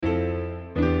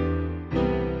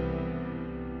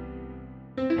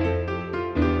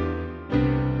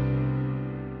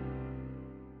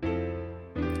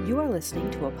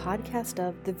listening to a podcast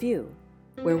of The View,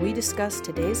 where we discuss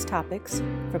today's topics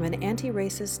from an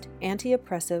anti-racist,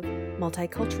 anti-oppressive,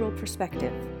 multicultural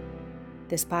perspective.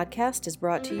 This podcast is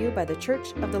brought to you by the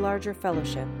Church of the Larger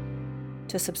Fellowship.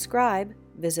 To subscribe,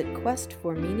 visit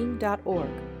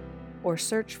questformeaning.org or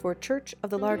search for Church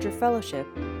of the Larger Fellowship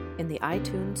in the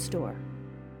iTunes Store.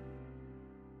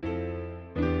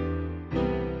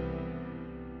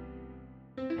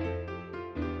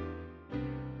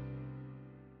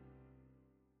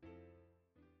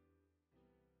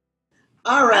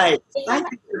 All right, I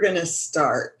think we're going to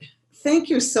start. Thank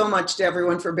you so much to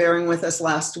everyone for bearing with us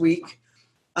last week.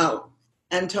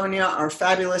 Antonia, our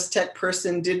fabulous tech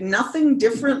person, did nothing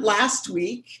different last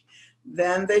week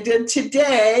than they did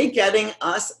today, getting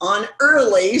us on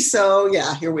early. So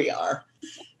yeah, here we are.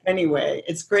 Anyway,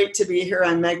 it's great to be here.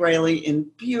 I'm Meg Riley in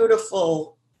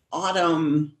beautiful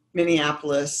autumn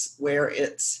Minneapolis, where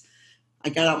I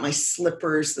got out my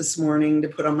slippers this morning to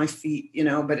put on my feet,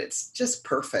 but it's just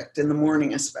perfect in the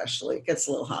morning especially. It gets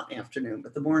a little hot in the afternoon,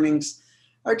 but the mornings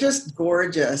are just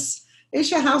gorgeous.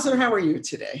 Aisha Hauser, how are you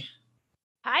today?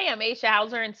 Hi, I'm Aisha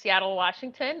Hauser in Seattle,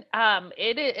 Washington. I'm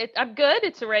good.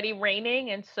 It's already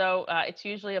raining, and so it's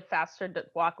usually a faster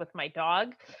walk with my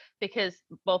dog because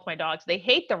both my dogs, they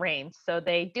hate the rain, so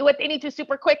they do what they need to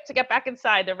super quick to get back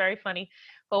inside. They're very funny.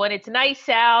 But when it's nice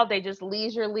out, they just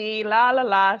leisurely, la, la,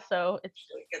 la. So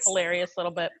it's hilarious a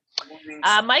little bit.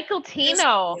 Michael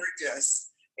Tino.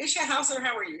 Gorgeous. Aisha Hauser,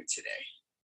 how are you today?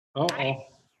 Uh-oh.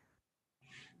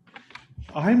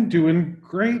 I'm doing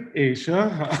great,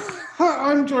 Aisha.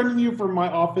 I'm joining you from my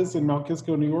office in Mount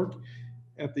Kisco, New York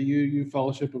at the UU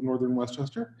Fellowship of Northern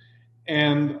Westchester.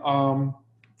 And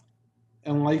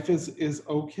life is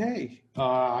okay.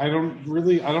 I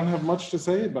don't have much to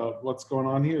say about what's going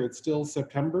on here. It's still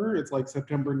September. It's like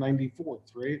September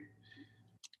 94th, right?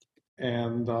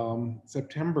 And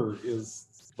September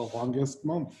is the longest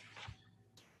month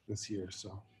this year,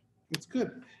 so it's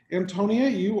good. Antonia,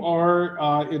 you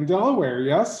are in Delaware,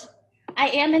 yes? I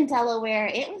am in Delaware.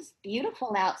 It was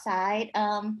beautiful outside.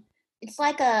 It's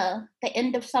like the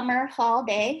end of summer fall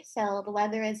day, so the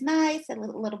weather is nice, a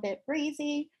little bit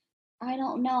breezy. I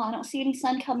don't know. I don't see any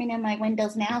sun coming in my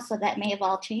windows now, so that may have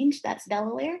all changed. That's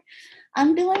Delaware.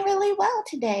 I'm doing really well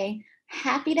today.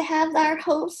 Happy to have our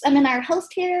host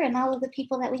here and all of the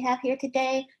people that we have here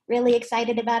today. Really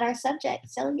excited about our subject.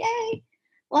 So yay.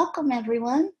 Welcome,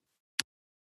 everyone.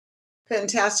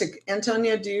 Fantastic.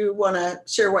 Antonia, do you want to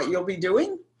share what you'll be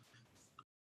doing?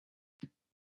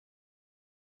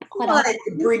 Like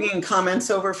bringing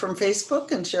comments over from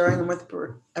Facebook and sharing them with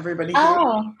everybody here.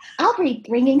 Oh, I'll be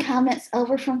bringing comments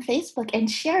over from Facebook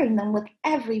and sharing them with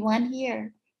everyone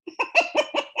here.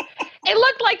 It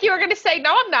looked like you were going to say,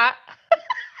 no, I'm not.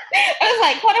 I was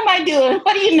like, what am I doing?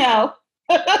 What do you know?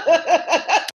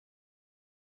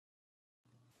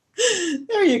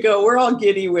 There you go. We're all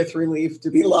giddy with relief to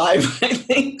be live, I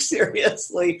think,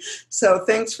 seriously. So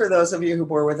thanks for those of you who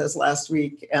bore with us last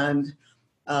week and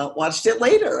watched it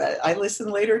later. I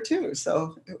listened later too.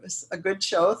 So it was a good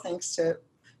show. Thanks to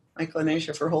Michael and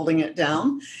Aisha for holding it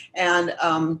down. And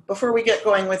before we get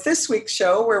going with this week's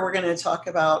show, where we're going to talk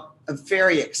about a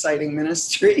very exciting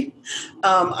ministry,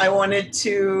 I wanted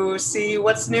to see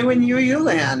what's new in UU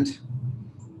land.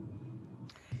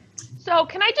 So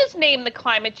can I just name the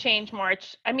climate change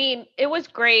march? I mean, it was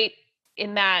great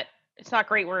in that it's not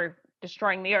great we're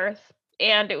destroying the earth.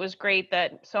 And it was great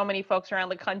that so many folks around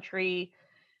the country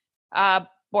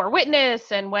bore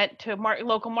witness and went to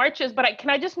local marches. But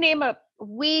can I just name a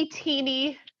wee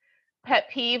teeny pet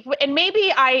peeve? And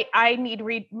maybe I need to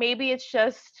read, maybe it's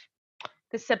just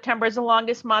that September is the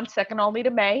longest month, second only to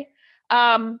May.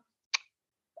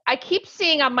 I keep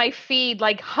seeing on my feed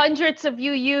like hundreds of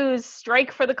UUs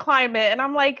strike for the climate. And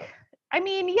I'm like, I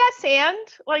mean, yes, and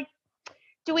like,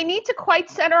 do we need to quite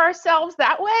center ourselves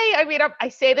that way? I mean, I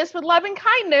say this with love and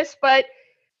kindness, but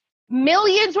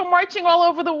millions were marching all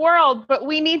over the world, but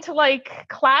we need to like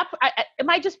clap. Am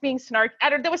I just being snarky?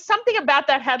 There was something about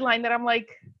that headline that I'm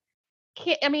like,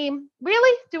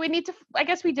 really? Do we need to? I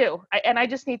guess we do. I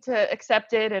just need to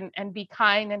accept it and be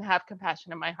kind and have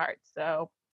compassion in my heart.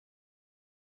 So.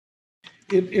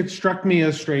 It struck me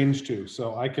as strange too,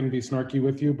 so I can be snarky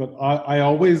with you, but I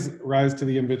always rise to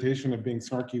the invitation of being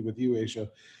snarky with you, Aisha.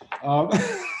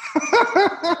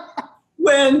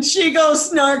 When she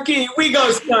goes snarky, we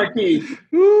go snarky.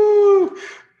 Ooh.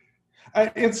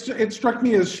 It struck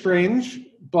me as strange,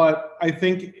 but I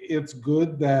think it's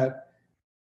good that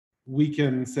we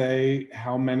can say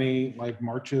how many like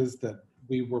marches that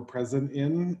we were present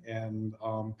in, and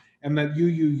that UU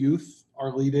youth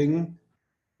are leading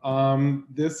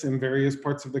this in various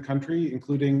parts of the country,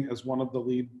 including as one of the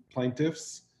lead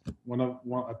plaintiffs. A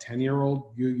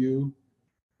 10-year-old UU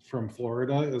from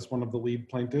Florida is one of the lead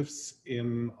plaintiffs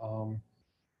in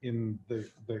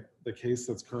the case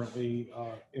that's currently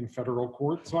in federal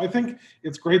court. So I think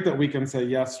it's great that we can say,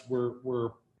 yes, we're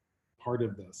part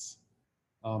of this.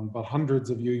 But hundreds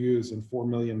of UUs and 4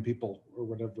 million people or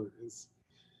whatever is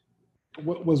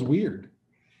what was weird.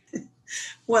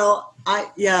 Well,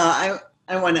 I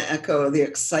want to echo the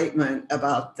excitement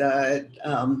about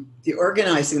the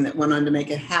organizing that went on to make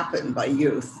it happen by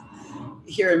youth.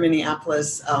 Here in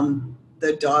Minneapolis,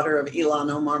 the daughter of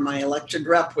Ilhan Omar, my elected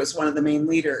rep, was one of the main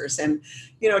leaders. And,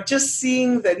 just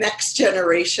seeing the next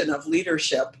generation of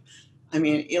leadership, I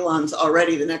mean, Ilhan's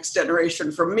already the next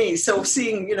generation from me. So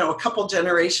seeing, a couple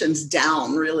generations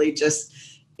down, really just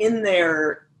in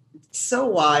there, so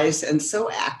wise and so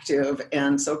active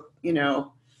and so,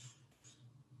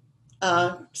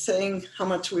 saying how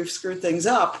much we've screwed things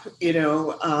up,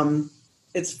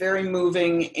 it's very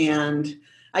moving. And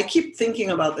I keep thinking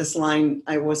about this line.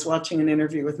 I was watching an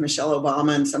interview with Michelle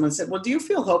Obama and someone said, well, do you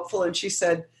feel hopeful? And she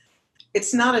said,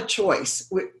 it's not a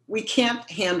choice. We can't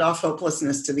hand off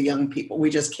hopelessness to the young people. We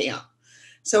just can't.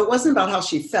 So it wasn't about how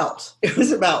she felt. It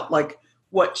was about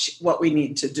what we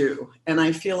need to do. And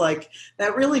I feel like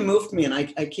that really moved me. And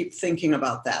I keep thinking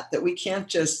about that we can't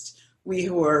just, we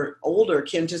who are older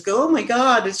can't just go, oh my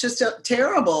God, it's just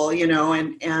terrible,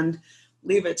 and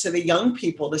leave it to the young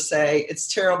people to say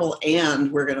it's terrible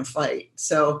and we're going to fight.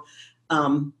 So, so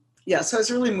I was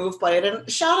really moved by it.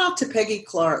 And shout out to Peggy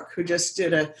Clark, who just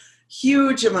did a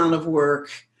huge amount of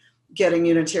work getting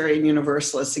Unitarian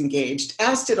Universalists engaged,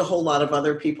 as did a whole lot of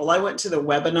other people. I went to the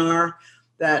webinar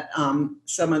that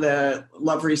some of the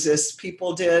Love Resist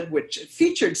people did, which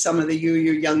featured some of the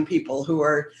UU young people who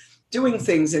are doing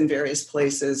things in various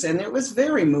places. And it was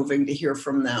very moving to hear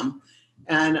from them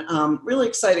and really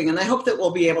exciting. And I hope that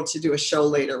we'll be able to do a show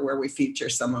later where we feature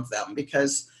some of them,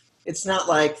 because it's not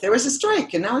like there was a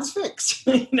strike and now it's fixed.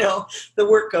 The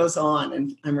work goes on,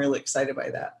 and I'm really excited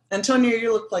by that. Antonia,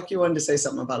 you look like you wanted to say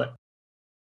something about it.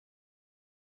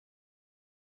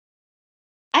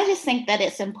 I just think that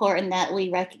it's important that we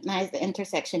recognize the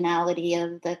intersectionality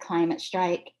of the climate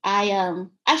strike. I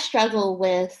struggle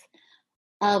with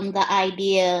the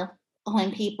idea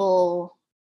when people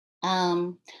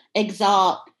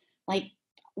exalt,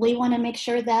 we want to make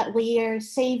sure that we are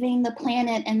saving the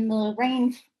planet and the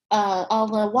rain, all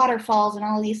the waterfalls and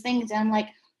all these things. And I'm like,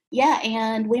 yeah,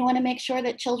 and we want to make sure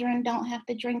that children don't have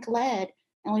to drink lead,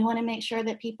 and we want to make sure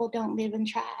that people don't live in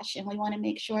trash, and we want to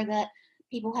make sure that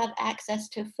people have access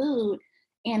to food.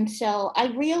 And so I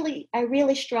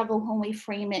really struggle when we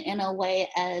frame it in a way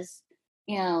as,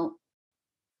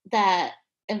 that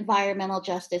environmental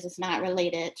justice is not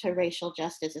related to racial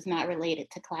justice, is not related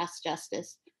to class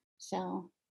justice. So.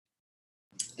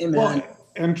 Amen. Well,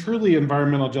 and truly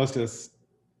environmental justice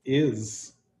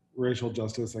is racial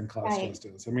justice and class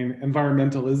justice. I mean,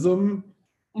 environmentalism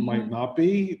might not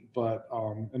be, but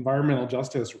environmental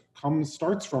justice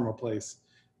starts from a place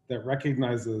that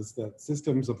recognizes that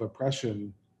systems of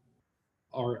oppression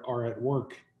are at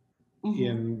work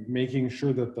in making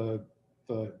sure that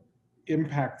the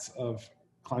impacts of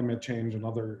climate change and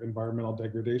other environmental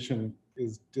degradation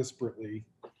is disparately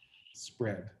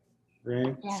spread,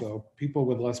 right? Yeah. So people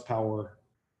with less power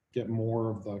get more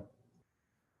of the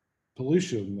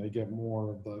pollution, they get more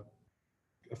of the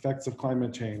effects of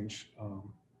climate change.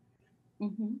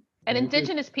 And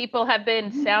Indigenous people have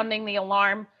been sounding the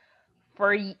alarm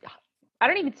for,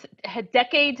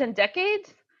 decades and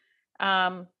decades.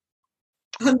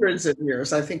 Hundreds of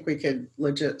years, I think we could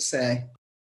legit say.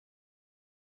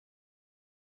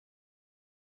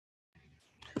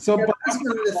 So that's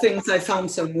one of the things I found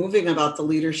so moving about the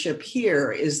leadership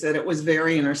here is that it was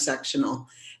very intersectional.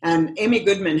 And Amy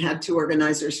Goodman had two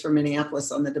organizers from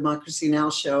Minneapolis on the Democracy Now!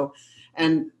 Show,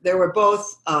 and they were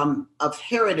both of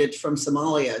heritage from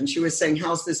Somalia. And she was saying,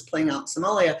 how's this playing out in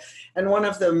Somalia? And one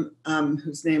of them,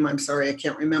 whose name I'm sorry, I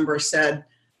can't remember, said,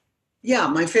 yeah,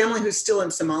 my family who's still in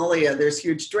Somalia, there's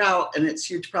huge drought and it's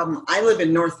a huge problem. I live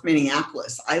in North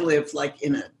Minneapolis. I live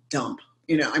in a dump.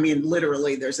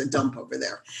 Literally there's a dump over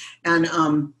there.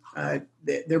 And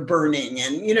they're burning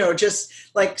and, just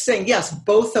saying, yes,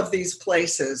 both of these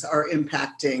places are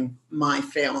impacting my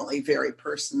family very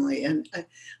personally. And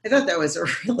I thought that was a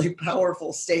really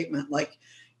powerful statement.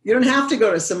 You don't have to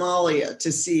go to Somalia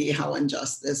to see how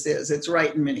unjust this is. It's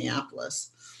right in Minneapolis.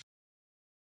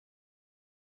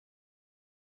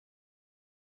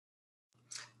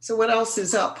 So what else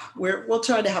is up? We'll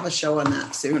try to have a show on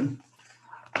that soon.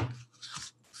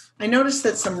 I noticed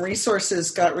that some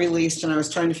resources got released and I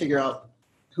was trying to figure out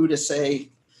who to say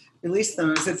release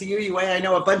them. Is it the UUA? I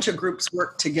know a bunch of groups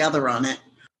work together on it.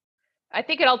 I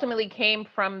think it ultimately came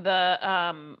from the,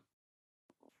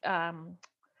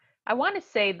 I want to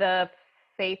say the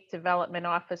Faith Development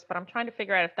Office, but I'm trying to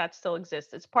figure out if that still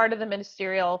exists. It's part of the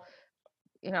ministerial,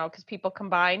 because people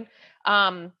combine.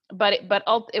 But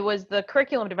it was the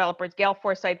curriculum developers, Gail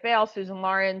Forsyth Vale, Susan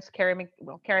Lawrence, Carrie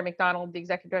McDonald, the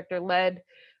executive director, led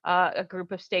a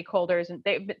group of stakeholders, and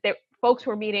they folks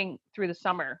were meeting through the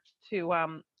summer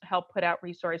to help put out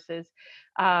resources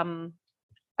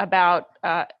about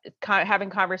having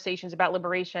conversations about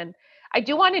liberation. I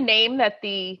do want to name that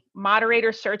the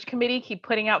moderator search committee keep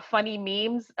putting out funny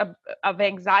memes of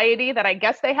anxiety that I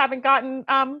guess they haven't gotten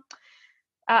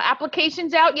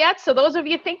applications out yet. So those of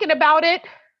you thinking about it,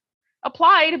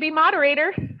 apply to be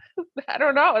moderator. I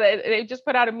don't know. They just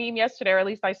put out a meme yesterday, or at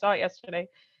least I saw it yesterday.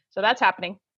 So that's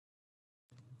happening.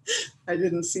 I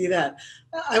didn't see that.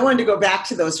 I wanted to go back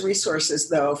to those resources,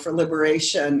 though, for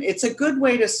liberation. It's a good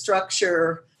way to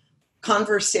structure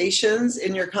conversations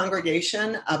in your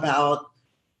congregation about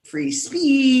free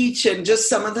speech and just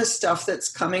some of the stuff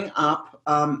that's coming up,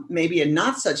 maybe in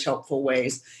not such helpful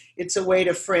ways. It's a way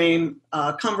to frame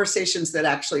conversations that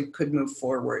actually could move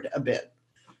forward a bit.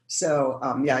 So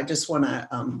I just want to,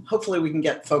 hopefully we can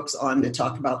get folks on to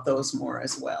talk about those more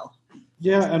as well.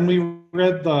 Yeah, and we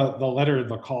read the letter,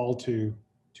 the call to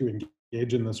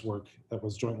engage in this work that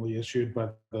was jointly issued by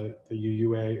the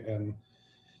UUA and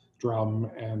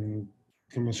DRUM and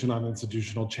Commission on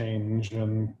Institutional Change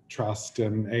and Trust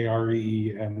and ARE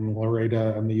and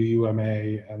Loreda and the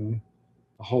UUMA and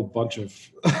a whole bunch of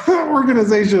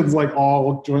organizations, like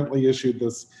all jointly issued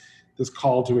this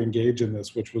call to engage in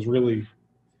this, which was really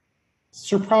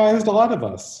surprised a lot of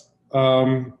us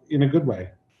in a good way.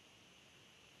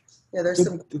 Yeah,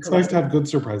 it's nice to have good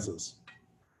surprises.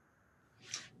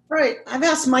 Right. I've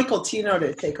asked Michael Tino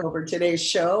to take over today's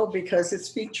show because it's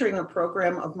featuring a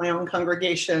program of my own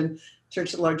congregation,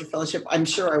 Church of the Larger Fellowship. I'm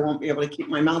sure I won't be able to keep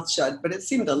my mouth shut, but it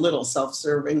seemed a little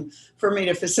self-serving for me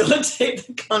to facilitate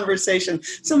the conversation.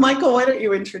 So Michael, why don't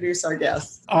you introduce our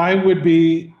guests? I would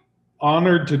be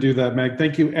honored to do that, Meg.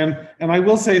 Thank you. And I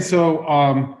will say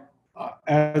so,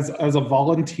 as a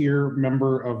volunteer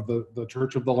member of the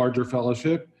Church of the Larger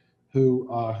Fellowship,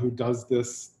 who does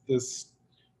this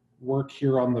work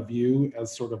here on The View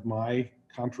as sort of my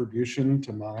contribution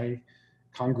to my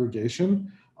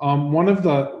congregation. One of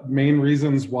the main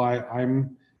reasons why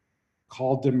I'm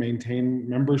called to maintain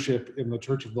membership in the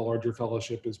Church of the Larger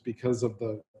Fellowship is because of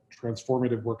the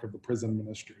transformative work of the prison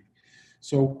ministry.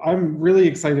 So I'm really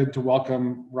excited to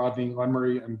welcome Rodney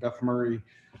Lemery and Beth Murray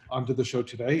onto the show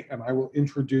today, and I will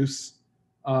introduce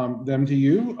them to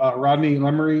you. Rodney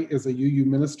Lemery is a UU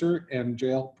minister and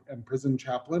jail and prison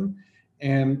chaplain,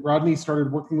 and Rodney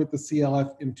started working with the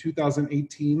CLF in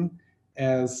 2018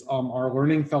 as our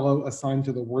learning fellow assigned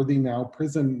to the Worthy Now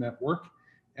Prison Network,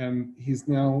 and he's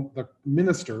now the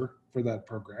minister for that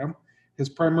program. His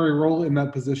primary role in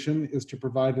that position is to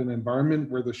provide an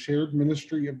environment where the shared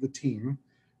ministry of the team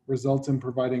results in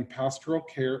providing pastoral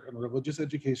care and religious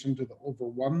education to the over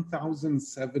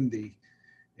 1,070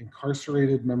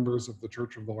 incarcerated members of the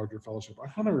Church of the Larger Fellowship. I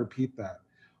want to repeat that.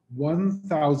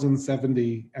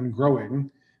 1,070 and growing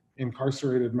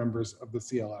incarcerated members of the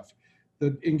CLF.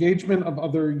 The engagement of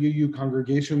other UU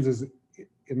congregations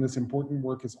in this important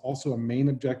work is also a main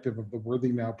objective of the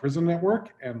Worthy Now Prison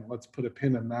Network, and let's put a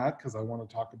pin in that because I want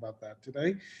to talk about that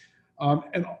today.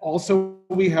 And also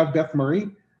we have Beth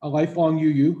Murray, a lifelong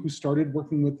UU who started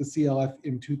working with the CLF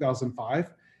in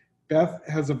 2005. Beth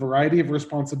has a variety of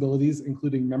responsibilities,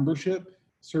 including membership,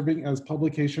 serving as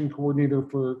publication coordinator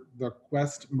for the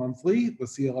Quest Monthly, the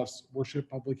CLF's worship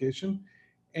publication,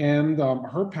 and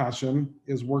her passion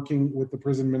is working with the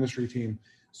prison ministry team.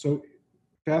 So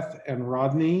Beth and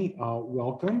Rodney,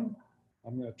 welcome.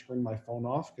 I'm going to turn my phone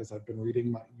off because I've been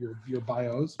reading your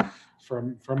bios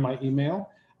from my email.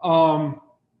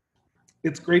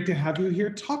 It's great to have you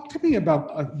here. Talk to me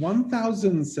about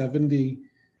 1,070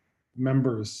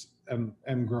 members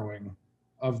and growing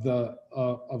of the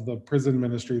prison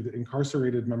ministry, the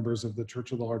incarcerated members of the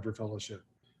Church of the Larger Fellowship.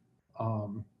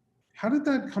 How did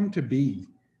that come to be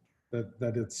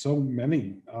that it's so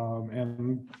many?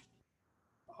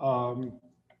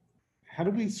 How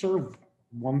do we serve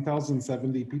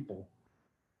 1,070 people?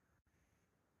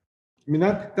 I mean,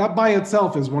 that by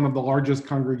itself is one of the largest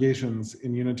congregations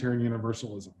in Unitarian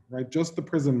Universalism, right? Just the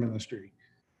prison ministry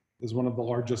is one of the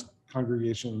largest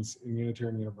congregations in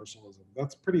Unitarian Universalism.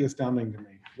 That's pretty astounding to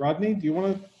me. Rodney, do you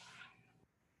want to?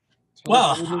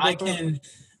 Well,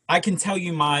 I can tell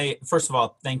you first of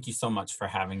all, thank you so much for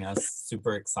having us.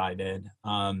 Super excited.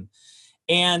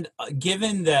 And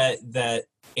given that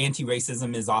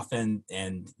anti-racism is often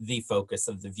and the focus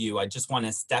of the View, I just want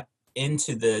to step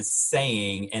into the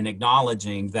saying and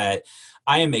acknowledging that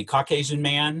I am a Caucasian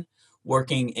man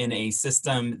working in a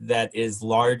system that is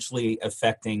largely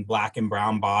affecting Black and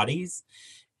brown bodies.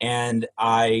 And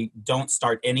I don't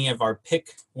start any of our PIC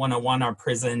 101, our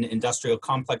prison industrial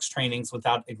complex trainings,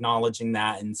 without acknowledging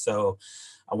that. And so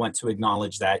I want to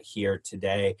acknowledge that here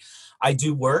today. I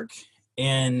do work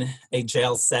in a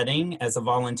jail setting as a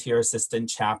volunteer assistant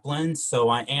chaplain. So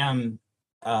I am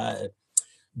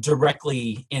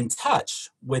directly in touch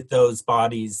with those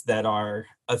bodies that are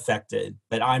affected,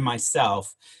 but I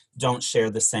myself don't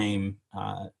share the same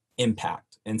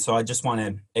impact. And so I just want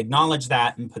to acknowledge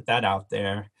that and put that out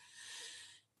there.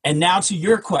 And now to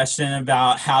your question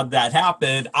about how that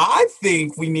happened, I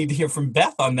think we need to hear from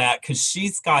Beth on that because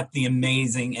she's got the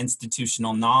amazing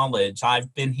institutional knowledge.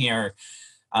 I've been here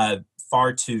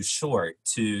far too short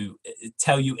to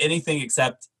tell you anything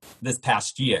except this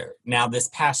past year. Now, this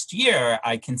past year,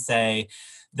 I can say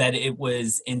that it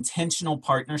was intentional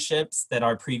partnerships that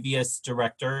our previous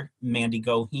director, Mandy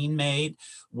Goheen, made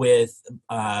with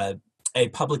a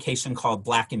publication called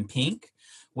Black and Pink,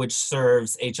 which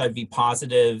serves HIV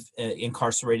positive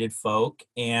incarcerated folk.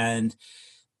 And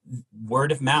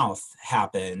word of mouth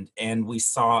happened, and we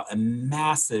saw a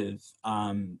massive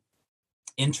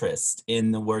interest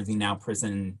in the Worthy Now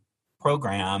Prison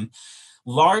program,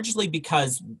 largely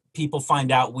because people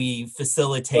find out we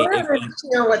facilitate.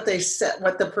 Share what they said,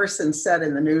 what the person said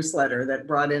in the newsletter that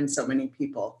brought in so many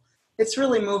people. It's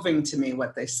really moving to me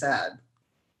what they said.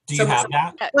 Do you have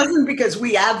that? It wasn't because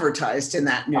we advertised in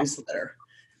that newsletter.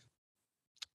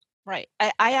 Right.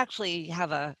 I actually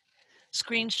have a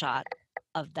screenshot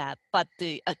of that, but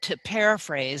to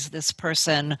paraphrase, this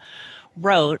person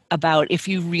wrote about, if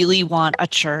you really want a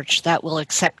church that will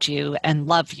accept you and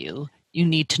love you, you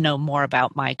need to know more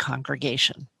about my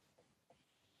congregation.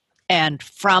 And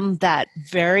from that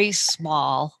very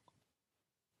small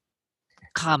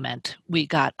comment, we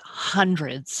got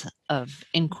hundreds of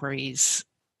inquiries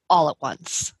all at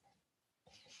once.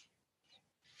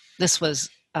 This was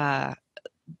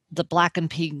the Black and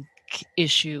Pink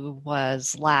issue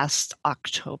was last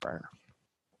October.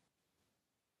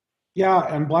 Yeah,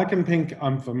 and Black and Pink,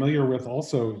 I'm familiar with,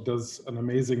 also does an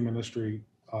amazing ministry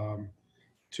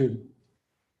to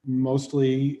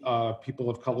mostly people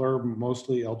of color,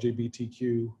 mostly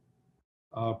LGBTQ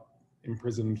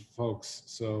imprisoned folks.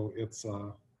 So it's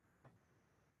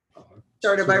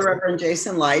started by Reverend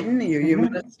Jason Leiden, a UU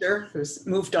minister who's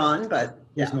moved on, but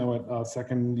yeah. Who's now at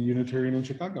Second Unitarian in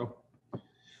Chicago.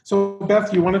 So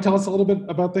Beth, you want to tell us a little bit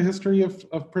about the history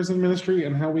of prison ministry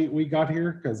and how we got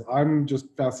here? Because I'm just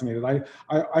fascinated.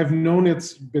 I've known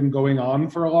it's been going on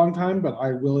for a long time, but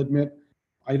I will admit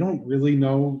I don't really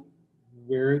know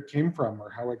where it came from or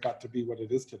how it got to be what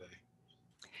it is today.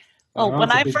 Well,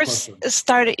 when I first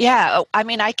started,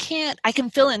 I can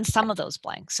fill in some of those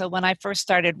blanks. So when I first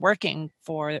started working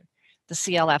for the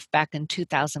CLF back in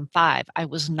 2005, I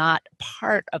was not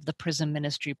part of the prison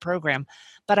ministry program,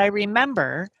 but I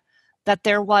remember that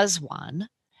there was one,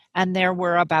 and there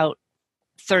were about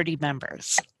 30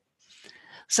 members.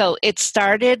 So it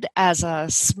started as a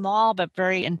small but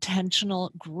very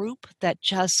intentional group that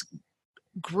just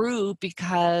grew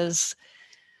because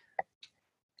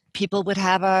people would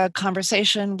have a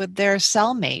conversation with their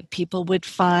cellmate. People would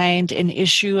find an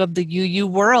issue of the UU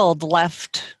world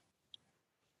left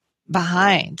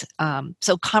behind.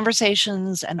 So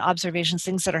conversations and observations,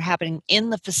 things that are happening in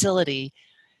the facility,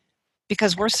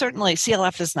 because we're certainly,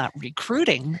 CLF is not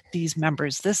recruiting these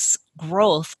members. This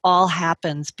growth all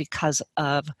happens because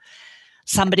of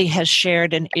somebody has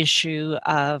shared an issue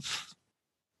of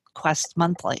Quest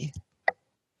Monthly.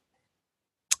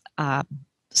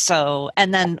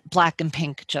 And then Black and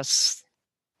Pink just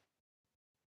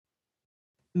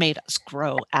made us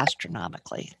grow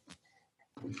astronomically.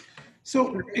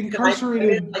 So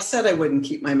incarcerated. I said I wouldn't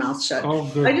keep my mouth shut. Oh,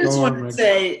 good. I just want to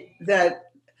say that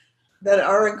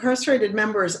our incarcerated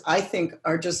members, I think,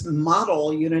 are just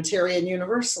model Unitarian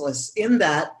Universalists in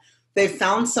that they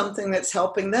found something that's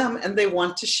helping them and they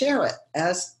want to share it,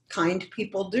 as kind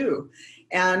people do.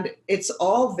 And it's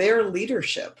all their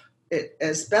leadership.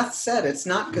 As Beth said, it's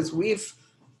not because we've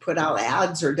put out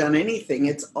ads or done anything.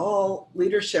 It's all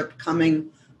leadership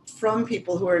coming from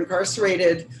people who are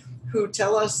incarcerated who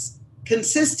tell us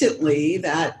consistently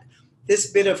that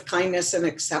this bit of kindness and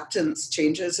acceptance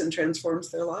changes and transforms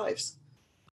their lives.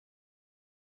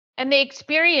 And they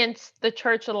experience the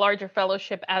church, a larger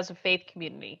fellowship, as a faith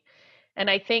community. And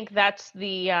I think that's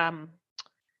the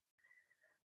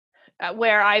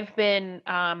where I've been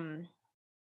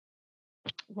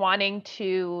wanting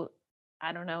to,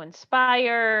 I don't know,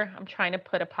 inspire. I'm trying to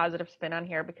put a positive spin on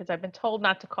here because I've been told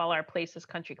not to call our places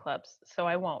country clubs, so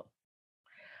I won't.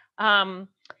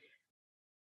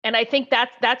 And I think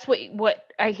that's what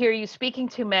I hear you speaking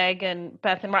to, Meg and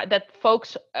Beth and Rod, that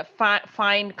folks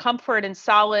find comfort and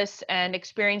solace and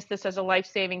experience this as a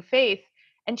life-saving faith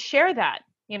and share that.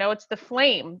 You know, it's the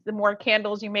flame. The more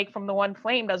candles you make from the one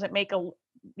flame doesn't make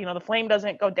the flame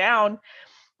doesn't go down.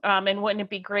 And wouldn't it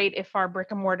be great if our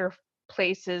brick and mortar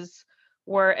places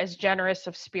were as generous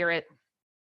of spirit?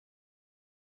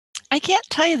 I can't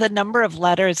tell you the number of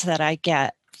letters that I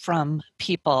get from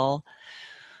people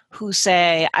who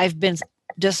say, I've been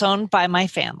disowned by my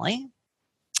family,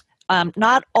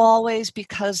 not always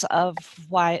because of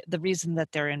the reason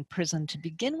that they're in prison to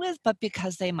begin with, but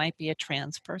because they might be a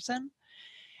trans person.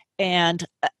 And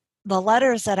the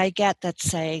letters that I get that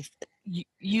say,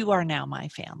 you are now my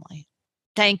family.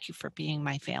 Thank you for being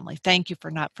my family. Thank you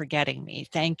for not forgetting me.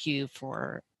 Thank you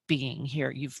for being here.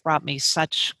 You've brought me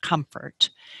such comfort.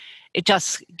 It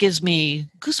just gives me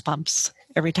goosebumps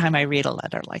every time I read a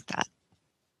letter like that.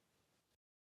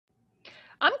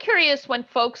 I'm curious, when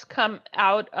folks come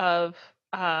out of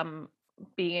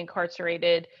being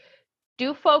incarcerated,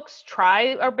 do folks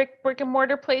try our brick and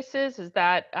mortar places? Is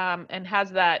that and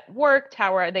has that worked?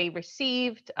 How are they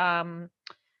received? I'm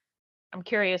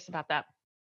curious about that.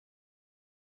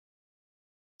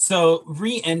 So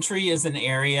re-entry is an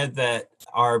area that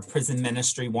our prison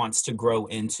ministry wants to grow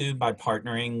into by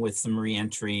partnering with some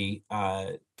re-entry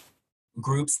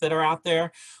groups that are out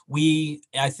there.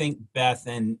 I think Beth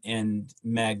and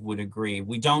Meg would agree,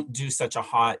 we don't do such a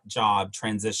hot job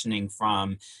transitioning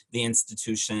from the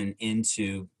institution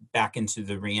back into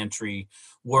the reentry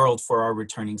world for our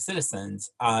returning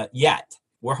citizens yet.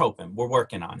 We're hoping, we're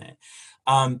working on it.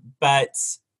 But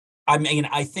I mean,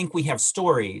 I think we have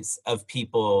stories of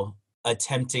people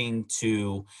attempting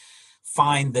to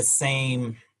find the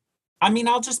same,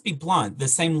 I'll just be blunt, the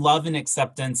same love and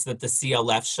acceptance that the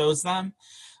CLF shows them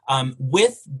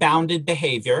with bounded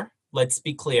behavior. Let's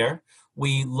be clear.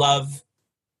 We love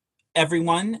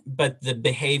everyone, but the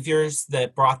behaviors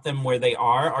that brought them where they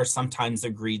are sometimes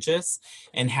egregious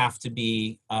and have to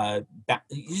be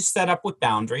set up with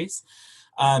boundaries.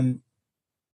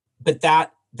 But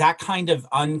that kind of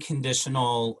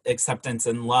unconditional acceptance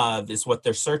and love is what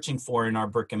they're searching for in our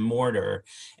brick and mortar.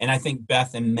 And I think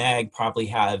Beth and Meg probably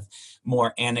have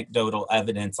more anecdotal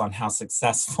evidence on how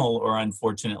successful or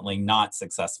unfortunately not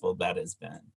successful that has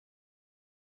been.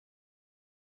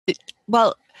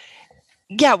 Well,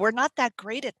 yeah, we're not that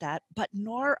great at that, but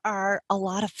nor are a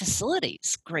lot of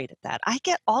facilities great at that. I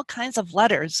get all kinds of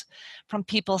letters from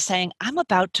people saying, I'm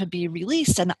about to be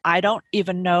released and I don't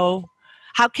even know,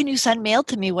 how can you send mail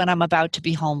to me when I'm about to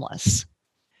be homeless?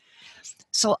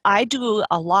 So I do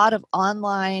a lot of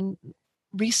online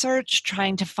research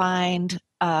trying to find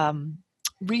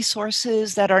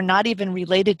resources that are not even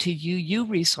related to UU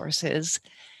resources,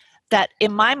 that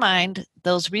in my mind,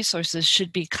 those resources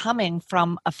should be coming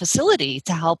from a facility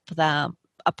to help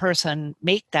a person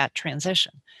make that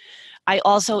transition. I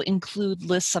also include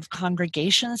lists of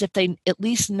congregations. If they at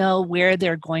least know where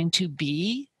they're going to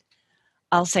be,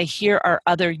 I'll say, here are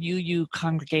other UU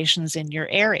congregations in your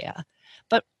area.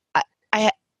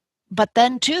 But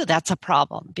then too, that's a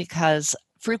problem, because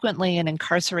frequently an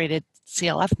incarcerated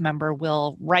CLF member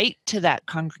will write to that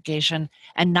congregation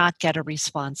and not get a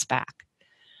response back.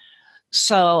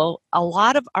 So a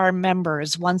lot of our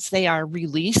members, once they are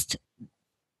released,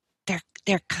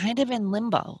 they're kind of in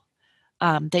limbo.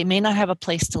 They may not have a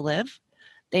place to live.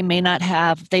 They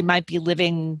might be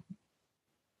living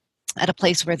at a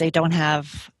place where they don't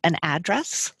have an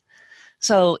address.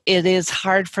 So it is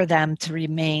hard for them to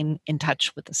remain in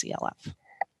touch with the CLF.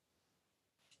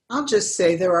 I'll just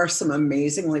say there are some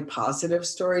amazingly positive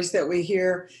stories that we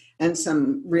hear and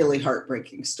some really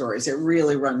heartbreaking stories. It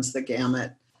really runs the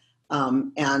gamut.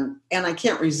 And I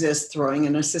can't resist throwing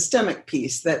in a systemic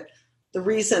piece that the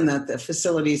reason that the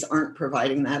facilities aren't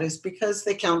providing that is because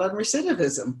they count on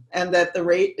recidivism, and that the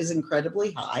rate is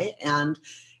incredibly high,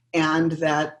 and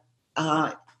that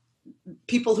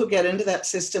people who get into that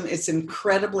system, it's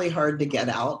incredibly hard to get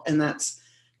out, and that's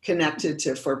connected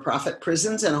to for-profit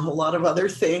prisons and a whole lot of other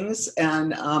things.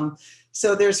 And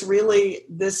so there's really,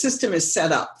 the system is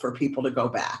set up for people to go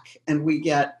back, and we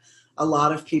get a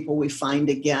lot of people we find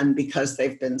again because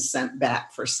they've been sent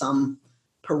back for some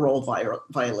parole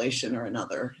violation or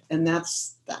another. And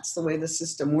that's the way the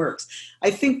system works.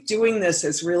 I think doing this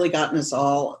has really gotten us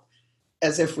all,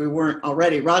 as if we weren't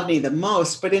already, Rodney the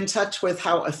most, but in touch with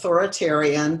how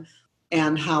authoritarian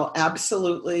and how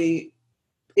absolutely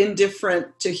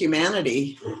indifferent to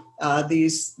humanity.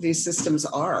 These systems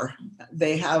are.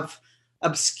 They have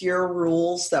obscure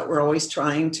rules that we're always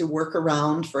trying to work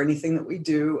around for anything that we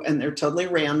do, and they're totally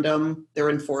random. They're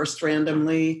enforced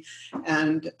randomly,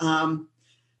 and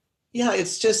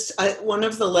it's just one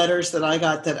of the letters that I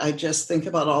got that I just think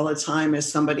about all the time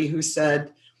is somebody who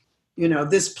said,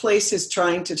 this place is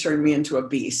trying to turn me into a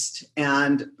beast,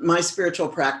 and my spiritual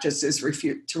practice is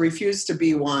to refuse to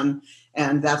be one,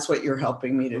 and that's what you're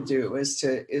helping me to do, is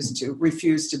to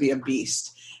refuse to be a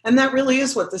beast. And that really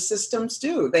is what the systems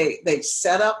do. They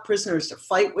set up prisoners to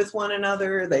fight with one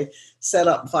another. They set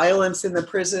up violence in the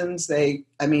prisons. There's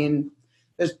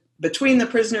between the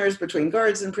prisoners, between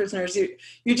guards and prisoners,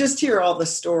 you just hear all the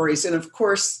stories. And of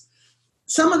course,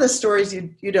 some of the stories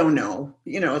you don't know,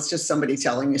 it's just somebody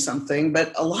telling you something,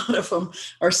 but a lot of them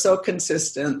are so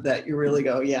consistent that you really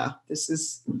go, yeah, this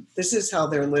is how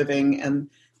they're living. And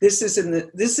this is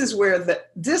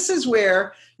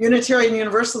where Unitarian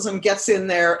Universalism gets in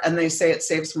there and they say it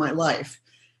saves my life.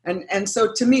 And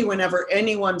so to me, whenever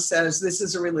anyone says this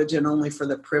is a religion only for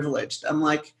the privileged, I'm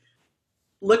like,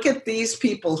 look at these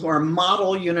people who are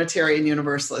model Unitarian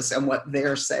Universalists and what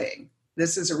they're saying.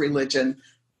 This is a religion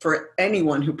for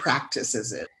anyone who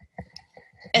practices it.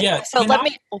 Yeah. So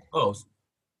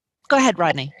go ahead,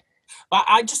 Rodney.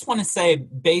 I just want to say,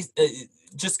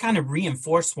 just kind of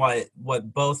reinforce what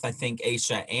both I think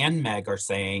Aisha and Meg are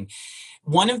saying.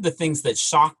 One of the things that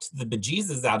shocked the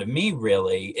bejesus out of me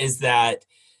really is that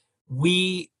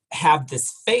we have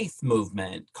this faith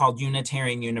movement called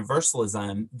Unitarian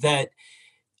Universalism that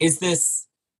is this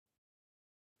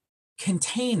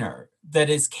container that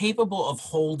is capable of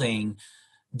holding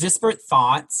disparate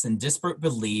thoughts and disparate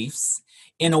beliefs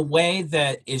in a way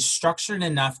that is structured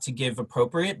enough to give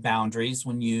appropriate boundaries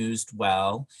when used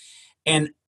well.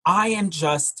 And I am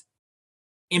just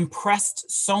impressed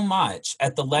so much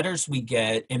at the letters we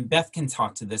get, and Beth can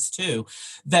talk to this too,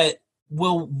 that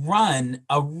will run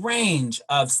a range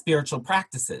of spiritual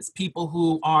practices. People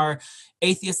who are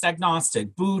atheist,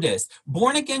 agnostic, Buddhist,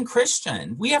 born again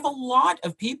Christian. We have a lot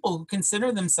of people who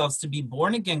consider themselves to be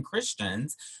born again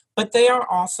Christians, but they are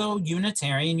also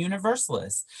Unitarian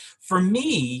Universalists. For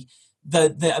me,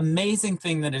 the amazing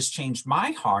thing that has changed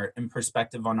my heart and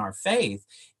perspective on our faith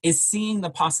is seeing the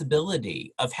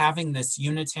possibility of having this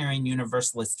Unitarian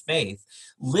Universalist faith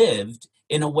lived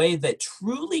in a way that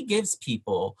truly gives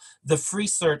people the free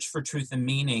search for truth and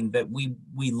meaning that we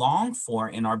long for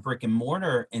in our brick and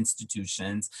mortar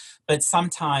institutions. But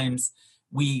sometimes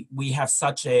we have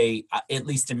such a, at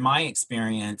least in my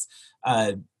experience,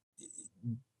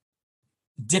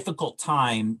 difficult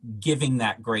time giving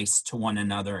that grace to one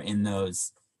another in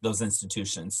those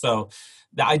institutions. So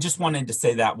I just wanted to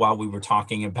say that while we were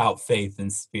talking about faith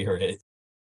and spirit.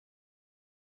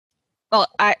 Well,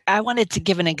 I wanted to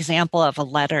give an example of a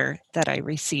letter that I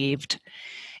received. It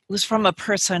was from a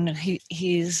person who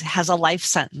has a life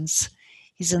sentence.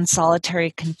 He's in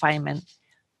solitary confinement.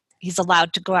 He's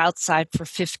allowed to go outside for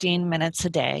 15 minutes a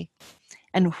day.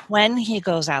 And when he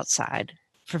goes outside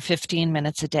for 15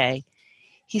 minutes a day,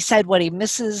 he said what he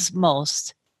misses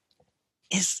most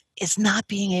is not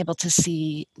being able to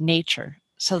see nature.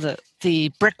 So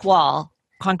the brick wall,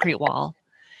 concrete wall,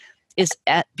 is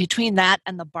between that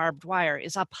and the barbed wire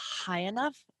is up high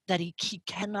enough that he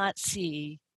cannot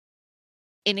see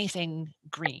anything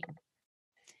green.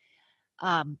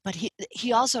 But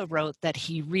he also wrote that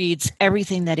he reads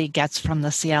everything that he gets from the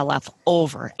CLF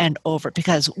over and over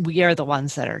because we are the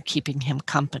ones that are keeping him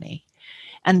company.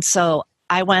 And so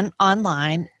I went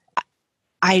online.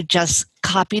 I just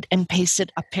copied and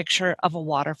pasted a picture of a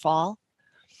waterfall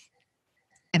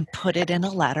and put it in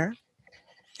a letter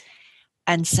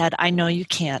and said, I know you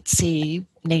can't see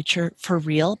nature for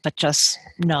real, but just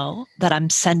know that I'm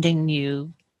sending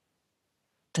you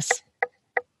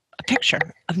a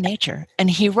picture of nature. And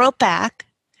he wrote back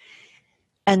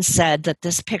and said that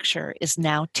this picture is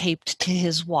now taped to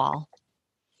his wall.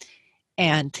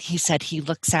 And he said he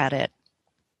looks at it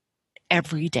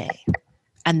every day.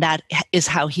 And that is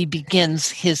how he begins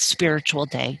his spiritual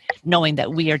day, knowing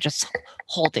that we are just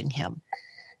holding him.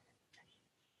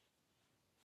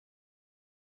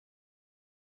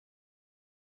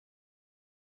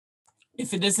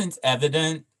 If it isn't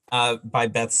evident by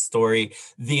Beth's story,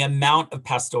 the amount of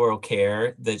pastoral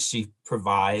care that she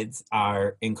provides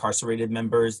our incarcerated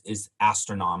members is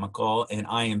astronomical. And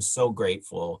I am so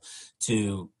grateful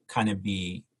to kind of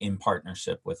be in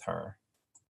partnership with her.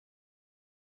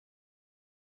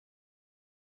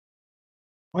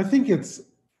 I think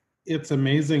it's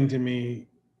amazing to me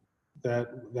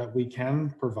that we can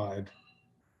provide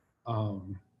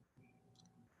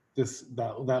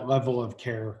that level of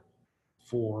care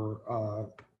for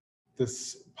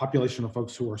this population of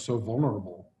folks who are so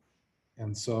vulnerable.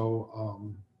 And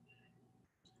so,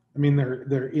 I mean,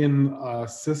 they're in a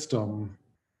system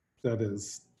that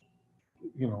is,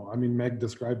 you know, I mean, Meg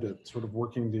described it, sort of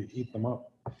working to eat them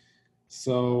up.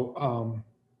 So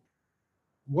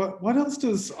what else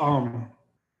does CLF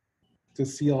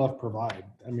provide?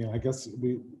 I mean, I guess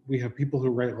we have people who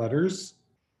write letters.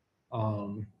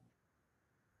 How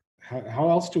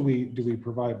else do we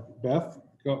provide? Beth,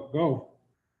 go.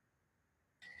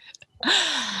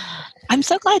 I'm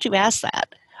so glad you asked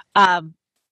that.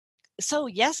 So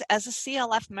yes, as a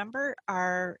CLF member,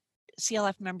 our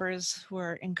CLF members who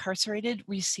are incarcerated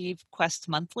receive Quest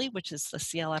Monthly, which is the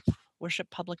CLF worship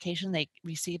publication. They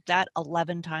receive that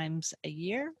 11 times a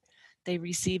year. They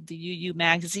receive the UU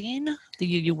magazine,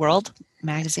 the UU World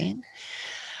magazine.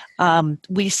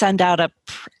 We send out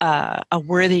a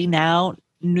Worthy Now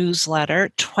newsletter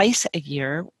twice a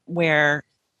year where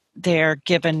they're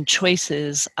given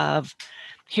choices of,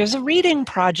 here's a reading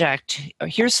project, or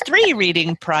here's 3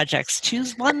 reading projects.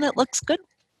 Choose one that looks good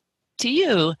to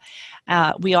you.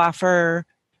 We offer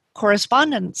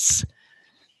correspondence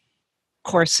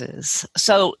courses.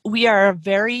 So we are a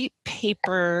very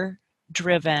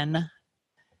paper-driven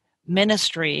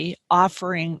ministry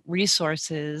offering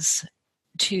resources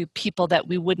to people that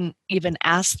we wouldn't even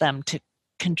ask them to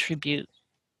contribute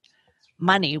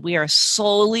money. We are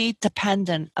solely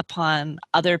dependent upon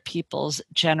other people's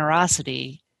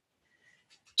generosity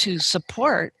to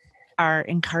support our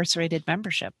incarcerated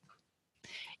membership.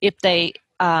 If they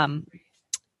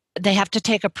have to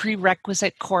take a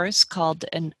prerequisite course called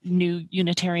a New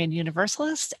Unitarian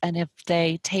Universalist, and if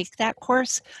they take that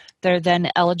course, they're then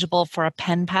eligible for a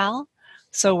pen pal.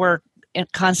 So we're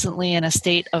constantly in a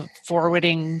state of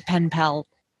forwarding pen pal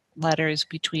letters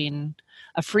between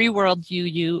a free world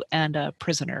UU and a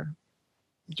prisoner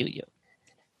UU.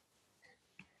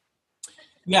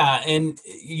 Yeah, and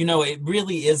you know, it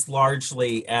really is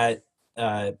largely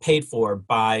paid for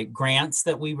by grants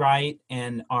that we write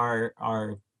and are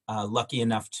lucky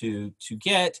enough to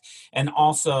get, and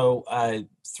also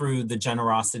through the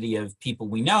generosity of people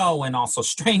we know and also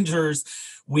strangers.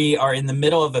 We are in the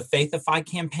middle of a Faithify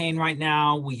campaign right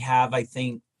now. We have, I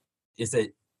think it's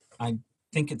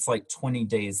like 20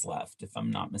 days left, if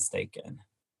I'm not mistaken.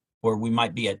 Or we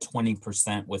might be at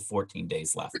 20% with 14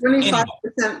 days left.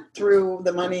 25% through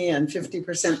the money and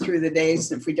 50% through the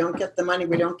days. And if we don't get the money,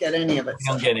 we don't get any of it. We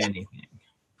don't get anything.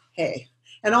 Hey.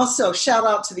 And also shout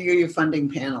out to the UU funding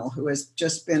panel, who has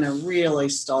just been a really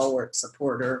stalwart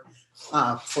supporter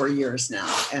for years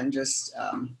now and just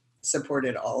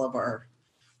supported all of our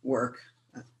work.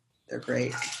 They're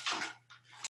great.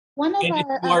 If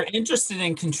you are interested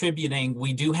in contributing,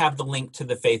 we do have the link to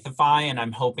the Faithify, and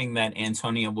I'm hoping that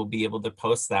Antonia will be able to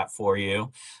post that for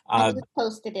you. I just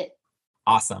posted it.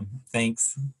 Awesome.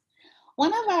 Thanks.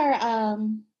 One of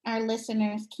our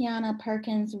listeners, Kiana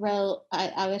Perkins, wrote,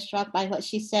 I was struck by what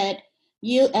she said.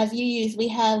 We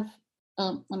have,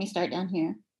 let me start down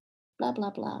here. Blah,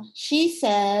 blah, blah. She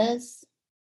says,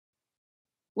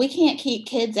 we can't keep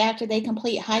kids after they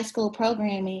complete high school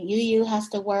programming. UU has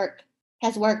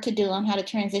work to do on how to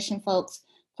transition folks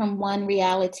from one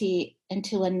reality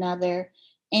into another.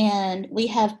 And we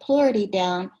have plurality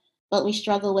down, but we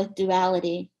struggle with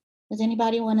duality. Does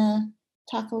anybody want to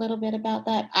talk a little bit about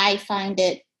that? I find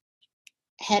it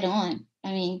head on.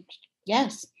 I mean,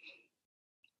 yes,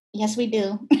 we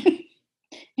do.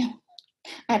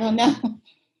 I don't know.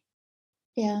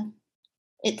 Yeah,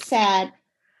 it's sad.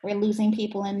 We're losing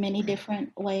people in many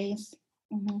different ways.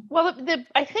 Mm-hmm. Well,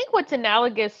 I think what's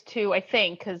analogous to,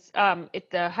 because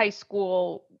at the high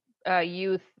school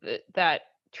youth that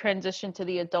transition to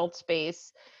the adult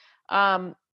space,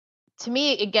 to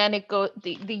me, again, it goes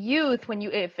the youth.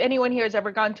 If anyone here has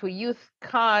ever gone to a youth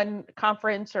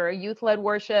conference or a youth-led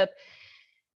worship,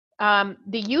 the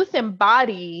youth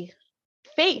embody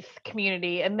faith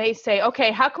community, and they say,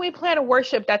 okay, how can we plan a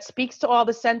worship that speaks to all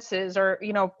the senses, or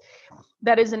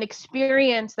that is an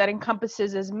experience that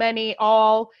encompasses as many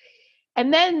all.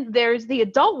 And then there's the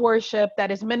adult worship that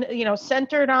is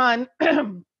centered on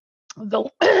the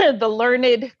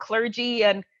learned clergy,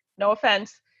 and no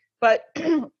offense, but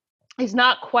is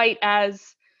not quite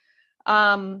as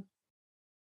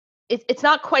it's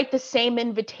not quite the same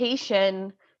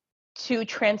invitation to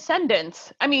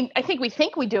transcendence. I mean, I think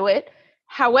we do it.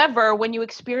 However, when you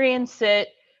experience it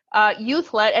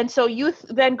youth-led, and so youth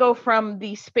then go from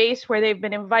the space where they've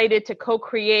been invited to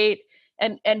co-create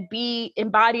and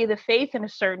embody the faith in a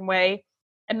certain way,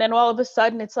 and then all of a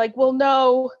sudden it's like, well,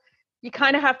 no, you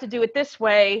kind of have to do it this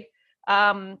way,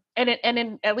 and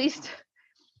at least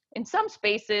in some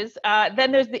spaces.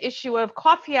 Then there's the issue of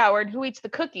coffee hour and who eats the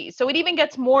cookies. So it even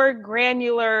gets more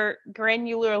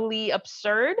granularly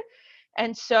absurd.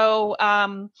 And so,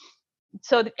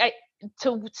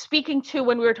 speaking to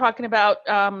when we were talking about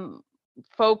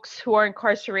folks who are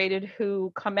incarcerated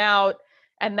who come out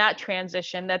and that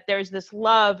transition, that there's this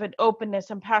love and openness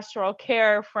and pastoral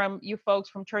care from you folks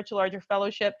from Church of Larger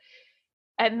Fellowship,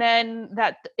 and then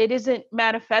that it isn't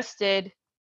manifested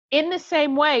in the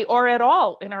same way or at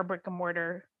all in our brick and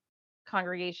mortar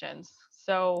congregations.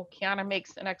 So Kiana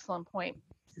makes an excellent point.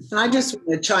 And I just want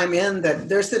to chime in that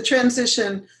there's the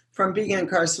transition from being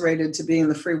incarcerated to being in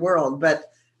the free world.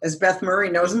 But as Beth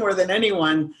Murray knows more than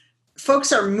anyone,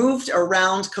 folks are moved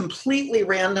around completely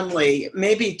randomly,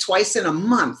 maybe twice in a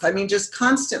month. I mean, just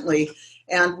constantly.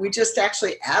 And we just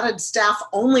actually added staff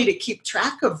only to keep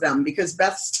track of them because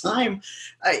Beth's time,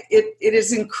 it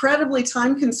is incredibly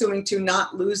time consuming to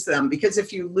not lose them, because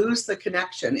if you lose the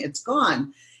connection, it's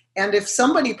gone. And if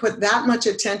somebody put that much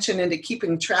attention into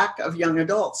keeping track of young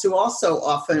adults who also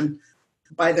often,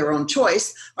 by their own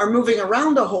choice, are moving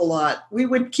around a whole lot, we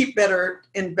would keep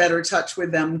in better touch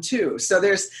with them too. So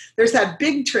there's that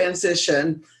big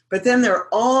transition. But then there are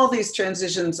all these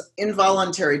transitions,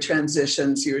 involuntary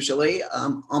transitions usually,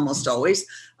 almost always,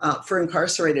 for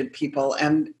incarcerated people.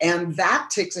 And that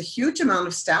takes a huge amount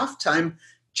of staff time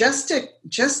just to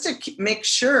make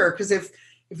sure, because if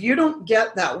you don't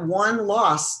get that one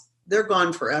loss, they're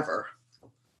gone forever.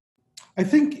 I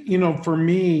think, for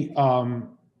me,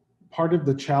 part of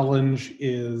the challenge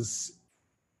is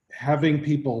having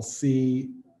people see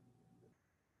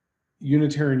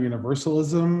Unitarian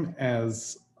Universalism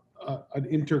as an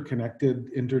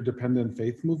interconnected, interdependent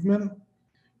faith movement,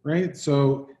 right?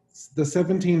 So the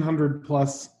 1,700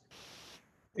 plus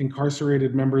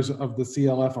incarcerated members of the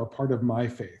CLF are part of my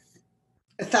faith.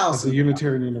 1,000. As a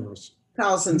Unitarian Universe.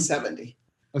 1,070.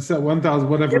 I said 1,000,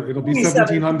 whatever. It'll be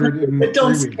 1,700 in but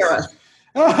don't 3 weeks. Scare us.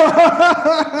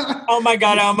 Oh my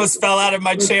God, I almost fell out of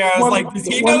my chair. I was like, does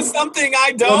he know something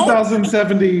I don't?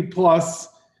 1,070 plus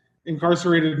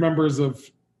incarcerated members of,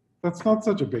 that's not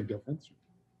such a big difference.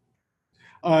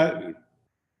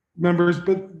 Members,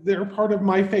 but they're part of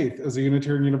my faith as a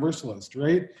Unitarian Universalist,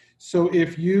 right? So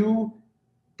if you,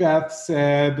 Beth,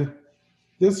 said,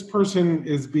 this person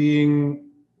is being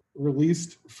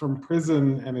released from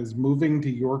prison and is moving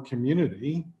to your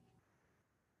community,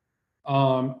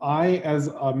 I, as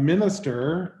a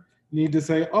minister, need to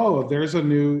say, oh, there's a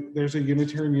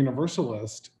Unitarian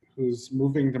Universalist who's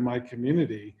moving to my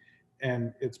community,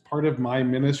 and it's part of my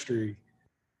ministry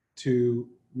to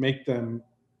make them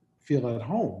feel at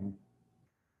home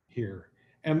here.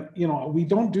 And, we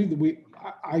don't do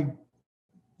I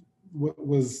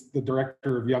was the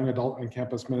director of young adult and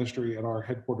campus ministry at our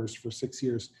headquarters for 6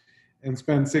 years, and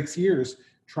spent 6 years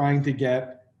trying to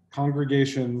get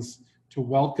congregations to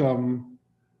welcome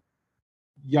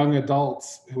young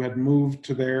adults who had moved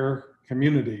to their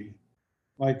community.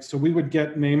 So we would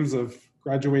get names of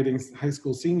graduating high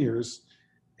school seniors,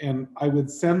 and I would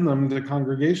send them to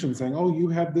congregations saying, oh, you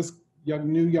have this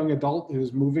new young adult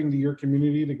who's moving to your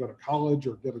community to go to college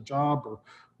or get a job or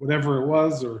whatever it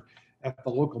was, or at the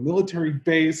local military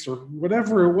base or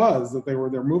whatever it was that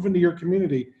they're moving to your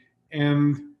community.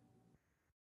 And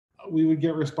we would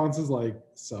get responses like,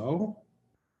 so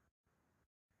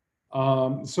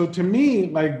to me,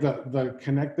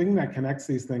 the thing that connects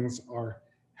these things are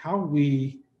how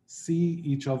we see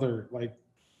each other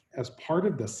as part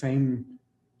of the same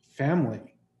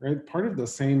family, right? Part of the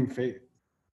same faith.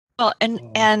 Well,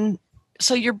 and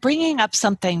so you're bringing up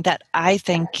something that I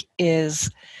think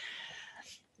is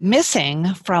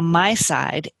missing from my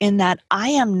side, in that I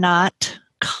am not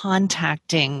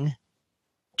contacting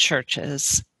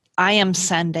churches. I am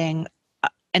sending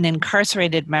an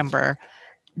incarcerated member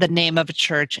the name of a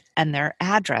church and their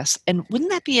address. And wouldn't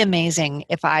that be amazing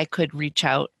if I could reach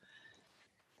out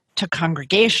to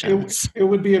congregations? It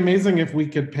would be amazing if we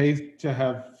could pay to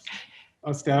have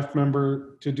a staff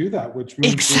member to do that, which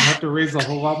means we have to raise a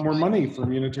whole lot more money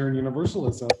from Unitarian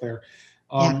Universalists out there.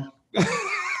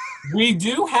 We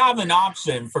do have an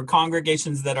option for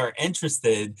congregations that are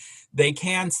interested. They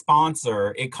can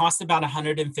sponsor. It costs about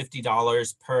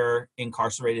 $150 per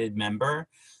incarcerated member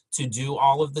to do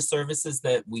all of the services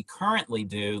that we currently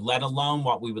do, let alone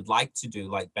what we would like to do,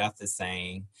 like Beth is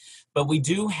saying. But we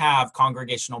do have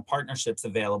congregational partnerships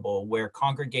available where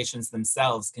congregations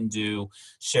themselves can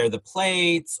share the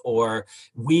plates or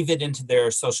weave it into their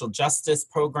social justice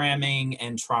programming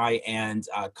and try and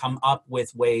come up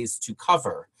with ways to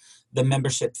cover the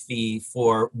membership fee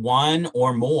for one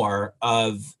or more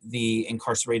of the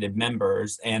incarcerated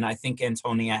members. And I think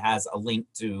Antonia has a link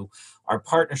to our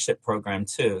partnership program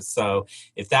too. So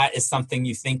if that is something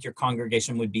you think your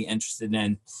congregation would be interested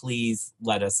in, please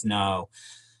let us know.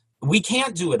 We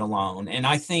can't do it alone. And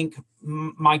I think,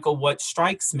 Michael, what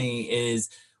strikes me is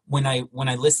when I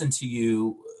listen to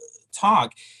you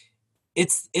talk,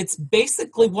 it's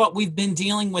basically what we've been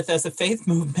dealing with as a faith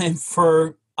movement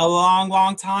for a long,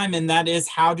 long time. And that is,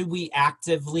 how do we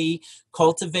actively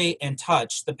cultivate and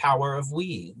touch the power of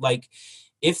we? Like,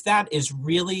 if that is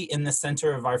really in the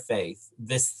center of our faith,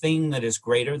 this thing that is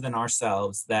greater than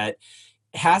ourselves, that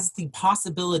has the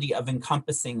possibility of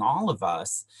encompassing all of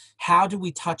us, how do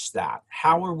we touch that?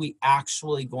 How are we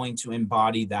actually going to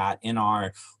embody that in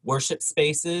our worship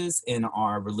spaces, in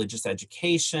our religious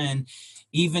education,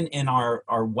 even in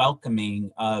our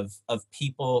welcoming of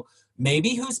people,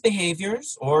 maybe whose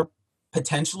behaviors or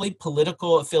potentially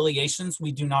political affiliations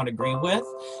we do not agree with?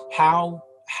 How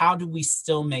do we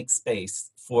still make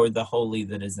space for the holy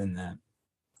that is in them?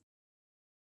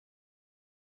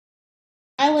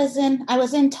 I was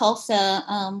in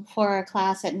Tulsa for a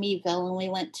class at Meadville, and we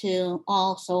went to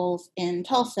All Souls in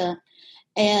Tulsa.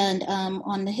 And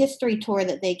on the history tour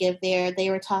that they give there, they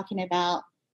were talking about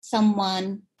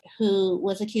someone who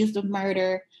was accused of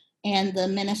murder, and the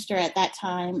minister at that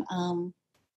time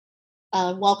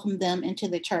welcomed them into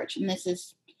the church. And this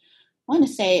is, I want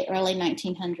to say, early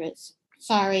 1900s.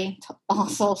 Sorry, All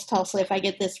Souls Tulsa, if I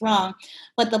get this wrong.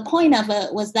 But the point of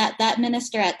it was that that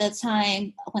minister at the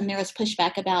time, when there was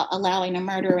pushback about allowing a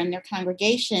murderer in their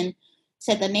congregation,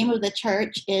 said the name of the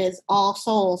church is All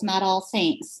Souls, not All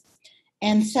Saints.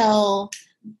 And so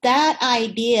that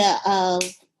idea of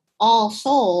all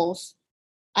souls,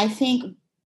 I think,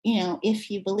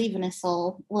 if you believe in a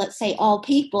soul, let's say all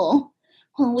people,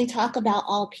 when we talk about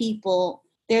all people,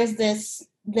 there's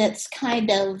that's kind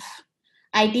of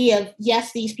idea of,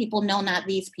 yes, these people, no, not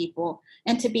these people.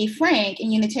 And to be frank,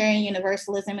 in Unitarian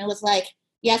Universalism, it was like,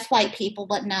 yes, white people,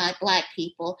 but not Black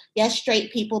people. Yes,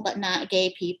 straight people, but not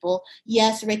gay people.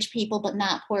 Yes, rich people, but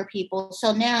not poor people.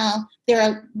 So now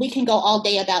we can go all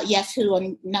day about yes, who,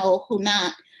 and no, who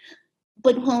not.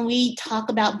 But when we talk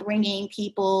about bringing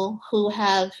people who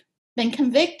have been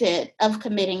convicted of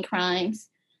committing crimes,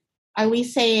 are we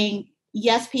saying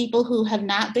yes, people who have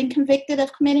not been convicted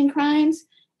of committing crimes,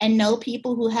 and no,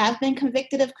 people who have been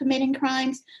convicted of committing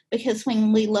crimes? Because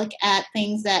when we look at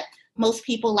things that most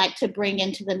people like to bring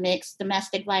into the mix,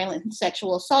 domestic violence and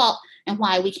sexual assault, and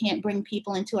why we can't bring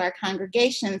people into our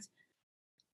congregations,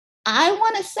 I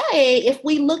want to say, if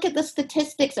we look at the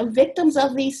statistics of victims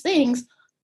of these things,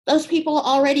 those people are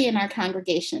already in our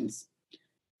congregations.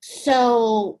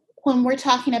 So when we're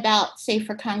talking about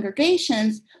safer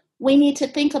congregations, we need to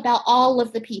think about all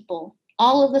of the people,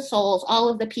 all of the souls, all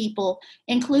of the people,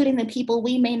 including the people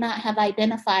we may not have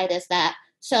identified as that.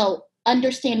 So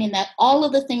understanding that all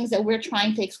of the things that we're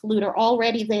trying to exclude are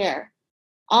already there.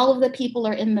 All of the people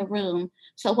are in the room.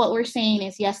 So what we're saying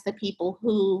is yes, the people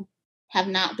who have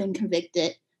not been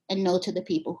convicted, and no to the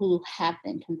people who have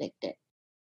been convicted.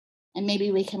 And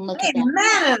maybe we can look at that.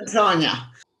 Amen, Antonia.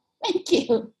 Thank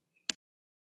you.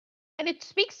 And it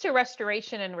speaks to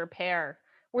restoration and repair.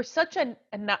 We're such a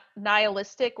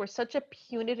nihilistic, we're such a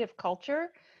punitive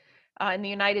culture in the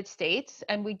United States,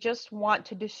 and we just want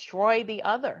to destroy the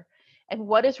other. And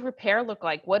what does repair look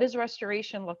like? What does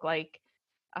restoration look like?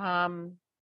 And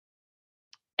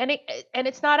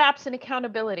it's not absent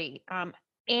accountability.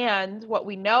 And what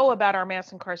we know about our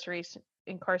mass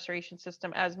incarceration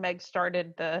system, as Meg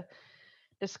started the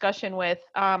discussion with,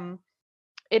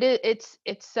 it's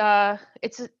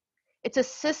a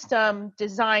system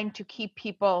designed to keep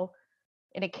people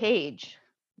in a cage,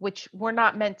 which we're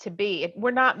not meant to be.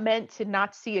 We're not meant to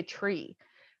not see a tree.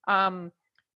 And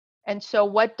so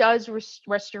what does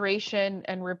restoration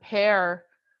and repair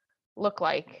look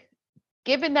like?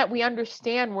 Given that we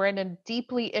understand we're in a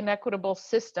deeply inequitable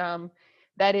system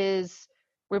that is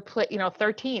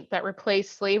 13th, that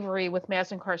replaced slavery with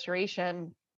mass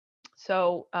incarceration.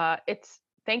 So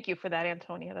thank you for that,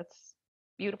 Antonia. That's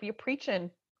beautiful. You're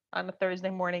preaching on a Thursday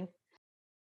morning.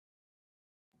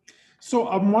 So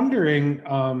I'm wondering,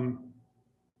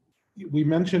 we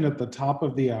mentioned at the top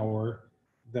of the hour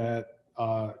that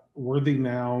Worthy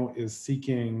Now is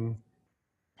seeking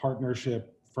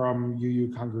partnership from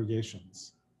UU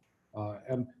congregations.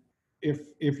 And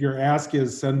if your ask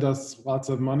is send us lots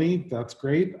of money, that's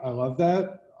great. I love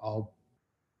that. I'll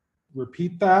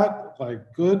repeat that,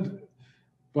 like, good.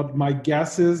 But my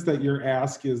guess is that your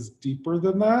ask is deeper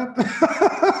than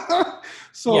that.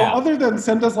 So yeah. Other than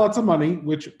send us lots of money,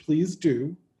 which please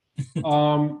do,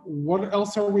 What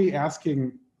else are we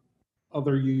asking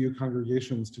other UU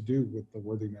congregations to do with the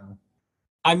Worthy Now?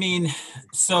 I mean,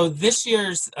 so this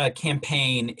year's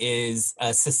campaign is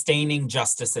sustaining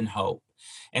justice and hope.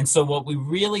 And so what we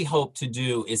really hope to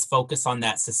do is focus on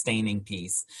that sustaining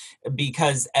piece,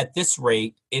 because at this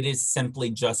rate, it is simply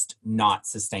just not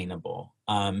sustainable.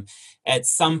 At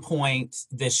some point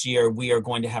this year, we are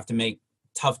going to have to make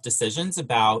tough decisions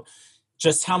about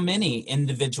just how many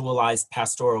individualized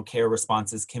pastoral care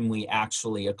responses can we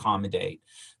actually accommodate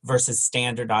versus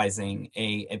standardizing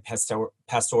a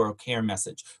pastoral care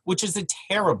message, which is a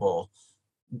terrible,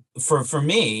 for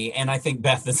me, and I think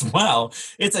Beth as well,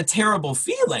 it's a terrible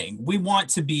feeling. We want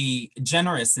to be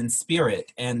generous in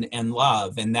spirit and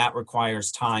love, and that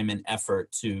requires time and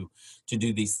effort to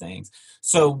do these things.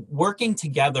 So working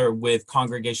together with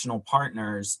congregational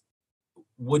partners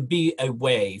would be a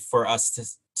way for us to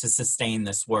sustain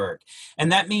this work.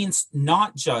 And that means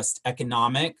not just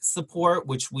economic support,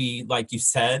 which we, like you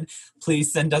said,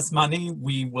 please send us money.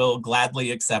 We will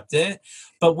gladly accept it.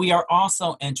 But we are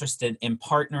also interested in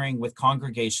partnering with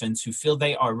congregations who feel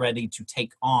they are ready to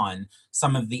take on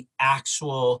some of the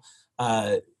actual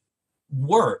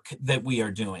work that we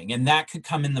are doing. And that could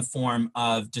come in the form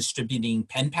of distributing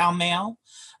pen pal mail.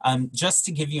 Just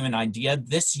to give you an idea,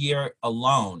 this year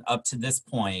alone, up to this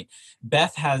point,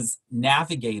 Beth has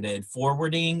navigated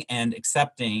forwarding and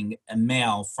accepting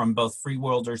mail from both free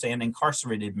worlders and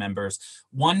incarcerated members.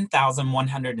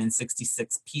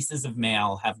 1,166 pieces of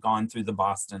mail have gone through the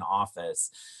Boston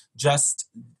office just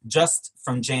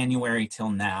from January till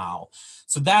now.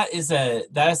 So that is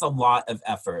a lot of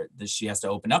effort that she has to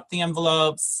open up the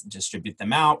envelopes, distribute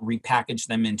them out, repackage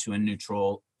them into a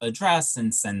neutral address,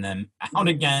 and send them out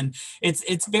again.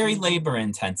 It's very labor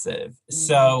intensive.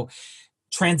 So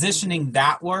transitioning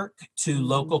that work to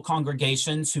local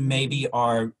congregations who maybe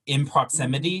are in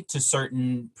proximity to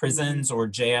certain prisons or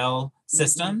jail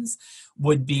systems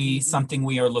would be something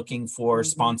we are looking for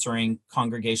sponsoring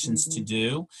congregations to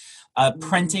do.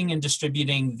 Printing and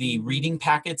distributing the reading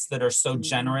packets that are so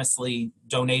generously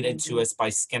donated to us by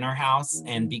Skinner House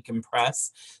and Beacon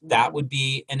Press, that would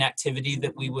be an activity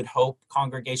that we would hope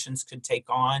congregations could take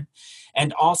on.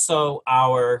 And also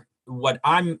what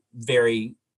I'm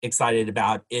very excited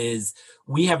about is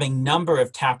we have a number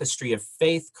of Tapestry of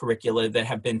Faith curricula that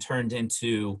have been turned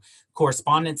into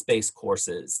correspondence-based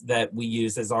courses that we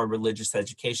use as our religious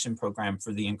education program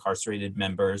for the incarcerated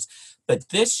members. But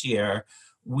this year,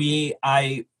 with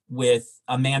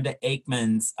Amanda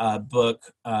Aikman's book,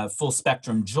 Full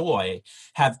Spectrum Joy,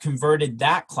 have converted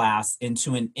that class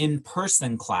into an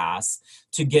in-person class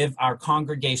to give our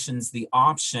congregations the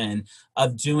option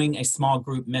of doing a small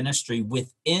group ministry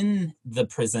within the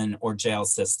prison or jail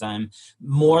system,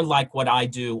 more like what I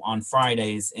do on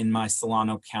Fridays in my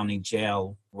Solano County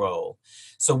Jail role.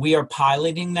 So we are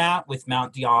piloting that with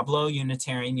Mount Diablo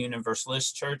Unitarian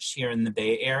Universalist Church here in the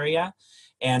Bay Area.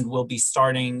 And we'll be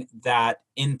starting that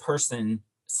in-person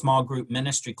small group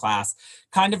ministry class,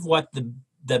 kind of what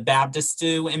the Baptists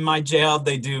do in my jail.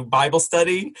 They do Bible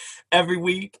study every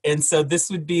week. And so this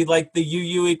would be like the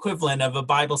UU equivalent of a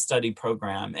Bible study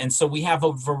program. And so we have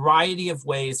a variety of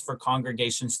ways for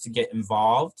congregations to get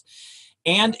involved.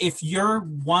 And if you're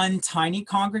one tiny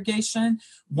congregation,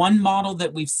 one model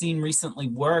that we've seen recently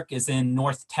work is in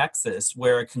North Texas,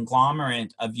 where a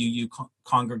conglomerate of UU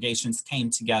congregations came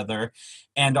together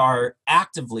and are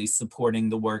actively supporting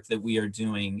the work that we are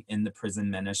doing in the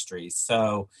prison ministry.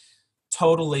 So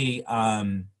totally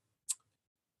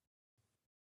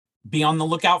be on the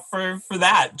lookout for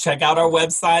that. Check out our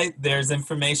website. There's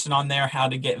information on there how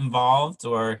to get involved,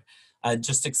 or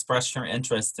just express your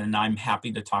interest, and I'm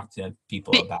happy to talk to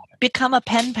people about it. Become a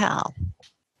pen pal.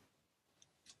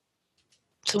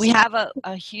 So we have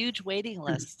a huge waiting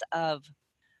list of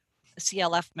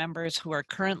CLF members who are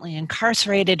currently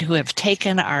incarcerated, who have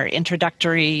taken our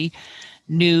introductory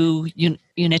new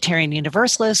Unitarian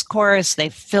Universalist course.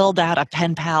 They've filled out a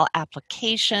pen pal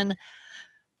application,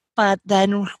 but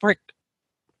then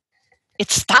it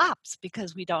stops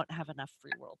because we don't have enough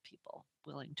free world people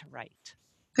willing to write.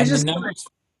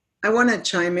 I want to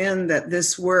chime in that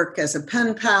this work as a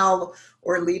pen pal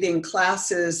or leading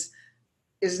classes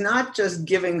is not just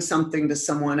giving something to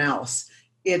someone else.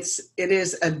 It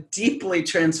is a deeply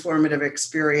transformative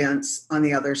experience on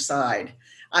the other side.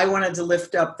 I wanted to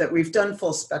lift up that we've done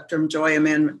Full Spectrum Joy,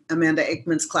 Amanda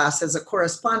Aikman's class, as a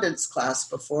correspondence class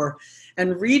before.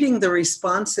 And reading the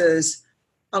responses,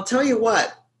 I'll tell you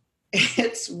what,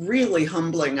 it's really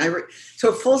humbling.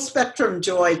 So Full Spectrum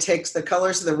Joy takes the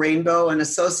colors of the rainbow and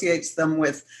associates them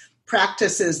with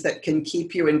practices that can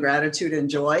keep you in gratitude and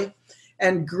joy.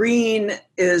 And green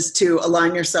is to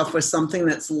align yourself with something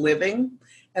that's living.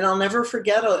 And I'll never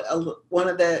forget one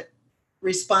of the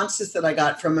responses that I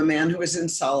got from a man who was in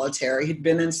solitary. He'd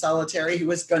been in solitary. He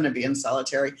was going to be in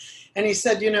solitary. And he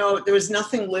said, there was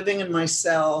nothing living in my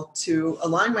cell to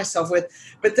align myself with.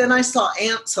 But then I saw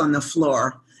ants on the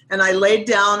floor. And I laid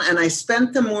down and I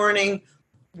spent the morning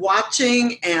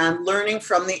watching and learning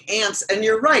from the ants. And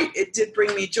you're right, it did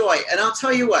bring me joy. And I'll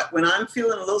tell you what, when I'm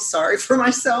feeling a little sorry for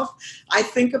myself, I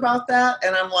think about that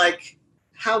and I'm like,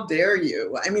 how dare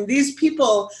you? I mean, these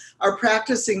people are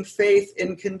practicing faith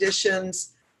in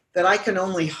conditions that I can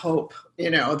only hope,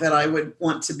 that I would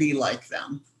want to be like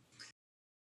them.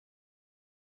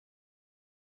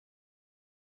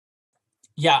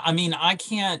 Yeah, I mean, I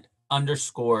can't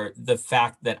underscore the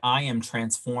fact that I am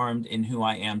transformed in who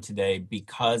I am today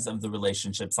because of the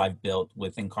relationships I've built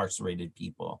with incarcerated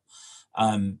people.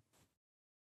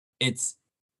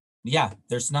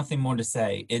 There's nothing more to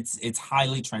say. It's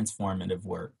highly transformative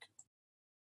work.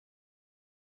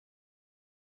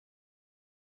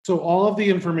 So all of the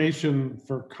information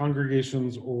for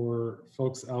congregations or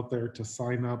folks out there to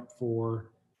sign up for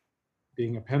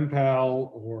being a pen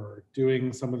pal or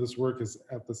doing some of this work is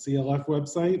at the CLF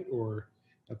website or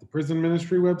at the prison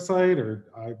ministry website, or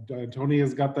Tony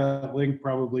has got that link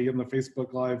probably in the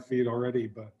Facebook Live feed already.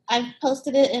 But I've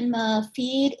posted it in the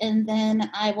feed, and then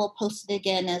I will post it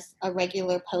again as a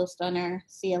regular post on our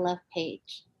CLF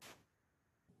page.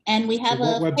 And we have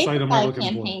a Facebook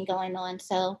campaign going on,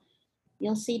 so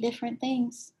you'll see different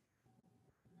things.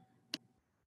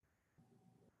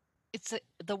 It's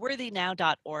the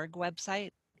worthynow.org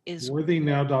website is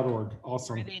worthynow.org.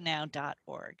 Awesome.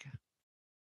 worthynow.org.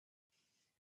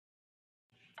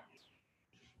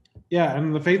 Yeah,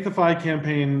 and the Faithify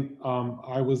campaign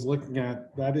I was looking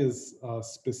at, that is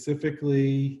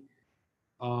specifically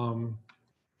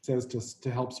says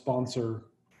to help sponsor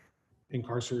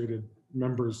incarcerated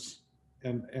members,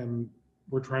 and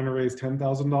we're trying to raise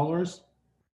 $10,000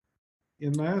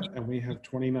 in that, and we have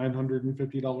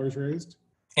 $2,950 raised.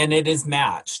 And it is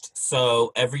matched,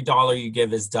 so every dollar you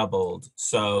give is doubled.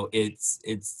 So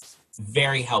it's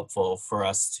very helpful for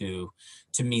us to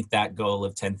meet that goal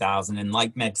of 10,000. And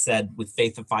like Meg said, with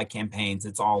Faithify campaigns,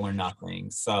 it's all or nothing.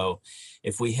 So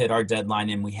if we hit our deadline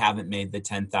and we haven't made the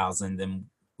 10,000, then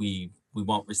we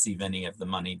won't receive any of the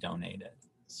money donated.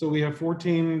 So we have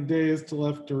 14 days to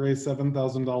left to raise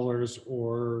 $7,000,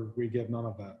 or we get none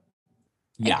of that.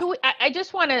 Yeah. I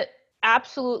just want to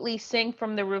absolutely sing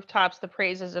from the rooftops the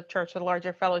praises of Church of the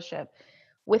Larger Fellowship.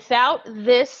 Without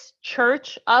this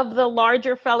Church of the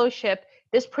Larger Fellowship,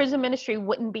 this prison ministry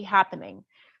wouldn't be happening.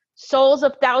 Souls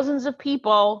of thousands of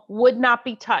people would not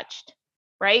be touched,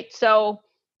 right? So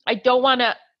I don't want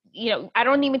to, I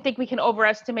don't even think we can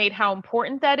overestimate how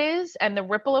important that is and the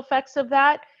ripple effects of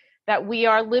that we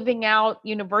are living out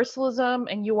universalism,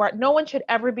 and no one should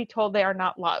ever be told they are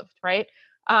not loved, right?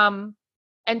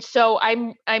 And so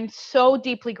I'm so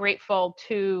deeply grateful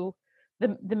to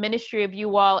the ministry of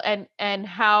you all, and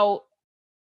how,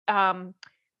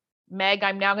 Meg,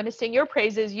 I'm now going to sing your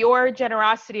praises, your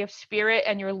generosity of spirit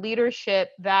and your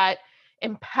leadership that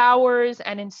empowers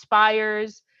and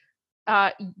inspires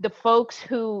the folks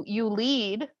who you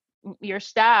lead, your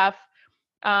staff,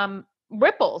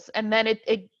 ripples, and then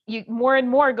it more and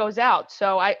more goes out.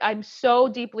 So I'm so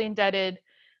deeply indebted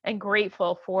and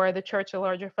grateful for the Church of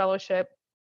Larger Fellowship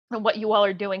and what you all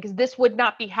are doing, because this would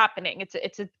not be happening.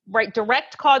 It's a right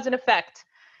direct cause and effect.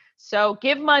 So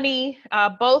give money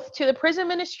both to the prison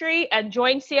ministry and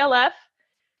join CLF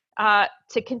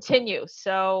to continue.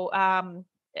 So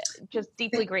just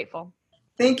deeply grateful.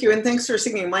 Thank you, and thanks for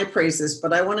singing my praises.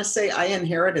 But I want to say I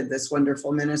inherited this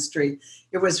wonderful ministry.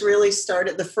 It was really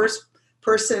started, the first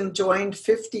person joined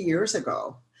 50 years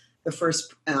ago, the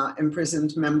first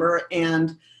imprisoned member.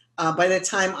 And by the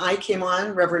time I came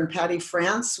on, Reverend Patty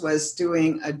France was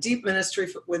doing a deep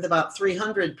ministry with about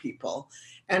 300 people,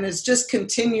 and has just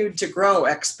continued to grow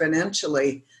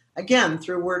exponentially, again,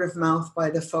 through word of mouth by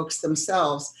the folks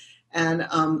themselves. And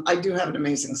I do have an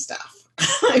amazing staff.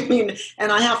 I mean,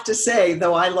 and I have to say,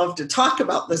 though I love to talk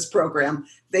about this program,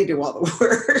 they do all the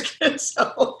work.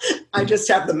 So I just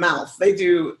have the mouth. They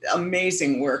do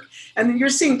amazing work. And you're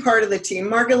seeing part of the team.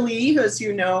 Marga Lee, who, as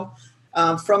you know,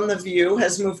 from The View,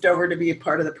 has moved over to be a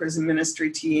part of the prison ministry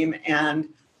team. And,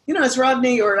 as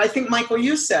Rodney, or I think Michael,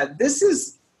 you said, this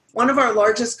is one of our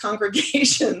largest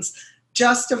congregations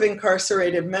just of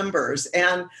incarcerated members.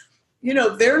 And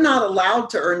they're not allowed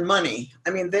to earn money. I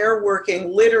mean, they're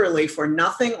working literally for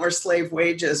nothing or slave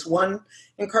wages. One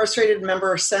incarcerated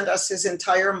member sent us his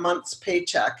entire month's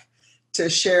paycheck to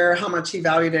share how much he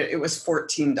valued it. It was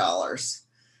 $14.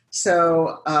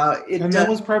 So and that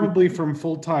was probably from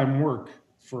full-time work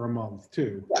for a month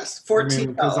too. Yes,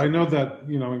 14. Because I know that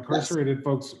incarcerated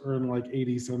folks earn like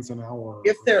 80 cents an hour.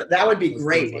 If they're, that would be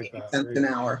great, like 80 that, cents right? an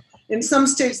hour. In some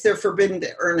states, they're forbidden to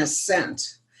earn a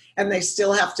cent, and they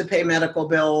still have to pay medical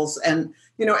bills. And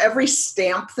every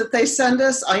stamp that they send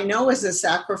us, I know is a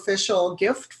sacrificial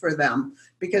gift for them,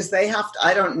 because they have to.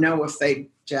 I don't know if they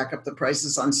jack up the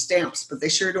prices on stamps, but they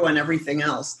sure do on everything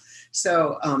else.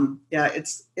 So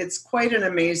it's quite an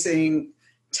amazing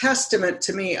testament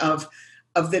to me of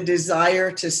the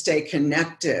desire to stay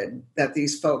connected that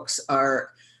these folks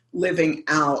are living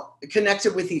out,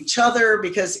 connected with each other,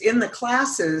 because in the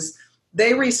classes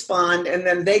they respond and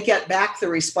then they get back the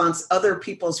response, other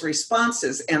people's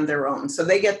responses and their own. So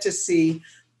they get to see,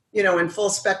 in full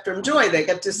spectrum joy, they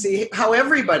get to see how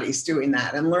everybody's doing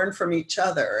that and learn from each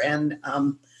other. And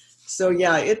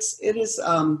it is.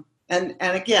 And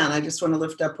again, I just want to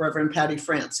lift up Reverend Patty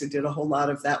France, who did a whole lot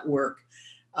of that work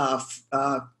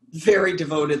very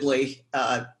devotedly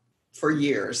for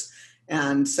years.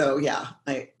 And so,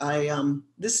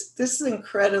 this is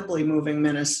incredibly moving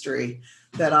ministry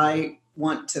that I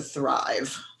want to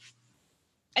thrive.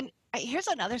 And here's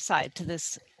another side to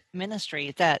this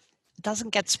ministry that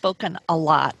doesn't get spoken a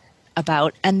lot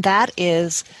about, and that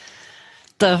is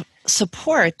the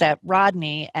support that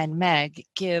Rodney and Meg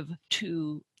give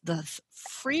to a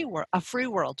free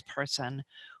world person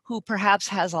who perhaps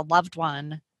has a loved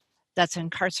one that's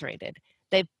incarcerated.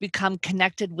 They've become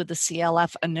connected with the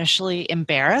CLF, initially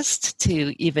embarrassed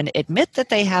to even admit that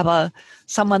they have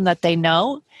someone that they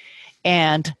know,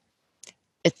 and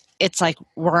it's like,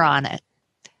 we're on it.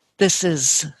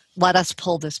 Let us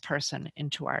pull this person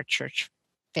into our church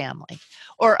family.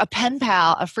 Or a pen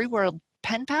pal, a free world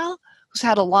pen pal, who's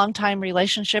had a long time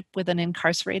relationship with an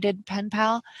incarcerated pen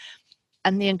pal,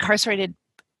 and the incarcerated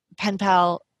pen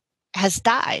pal has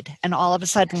died, and all of a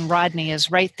sudden Rodney is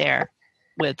right there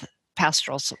with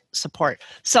pastoral support.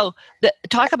 So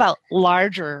talk about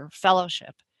larger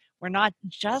fellowship. We're not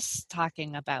just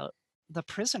talking about the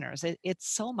prisoners. It's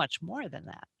so much more than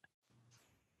that.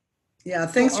 Yeah,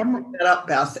 thanks for bringing that up,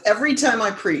 Beth. Every time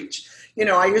I preach,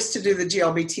 I used to do the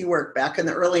GLBT work back in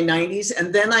the early 90s,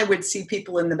 and then I would see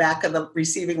people in the back of the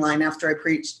receiving line after I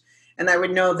preached, and I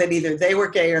would know that either they were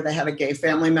gay or they had a gay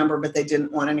family member, but they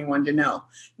didn't want anyone to know.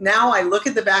 Now I look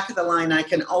at the back of the line, I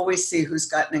can always see who's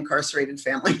got an incarcerated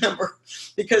family member,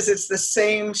 because it's the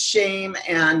same shame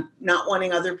and not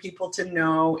wanting other people to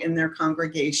know in their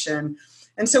congregation.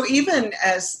 And so even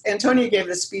as Antonia gave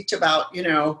the speech about,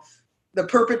 the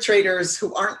perpetrators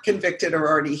who aren't convicted are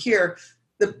already here,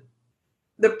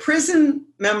 the prison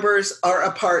members are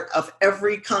a part of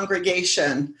every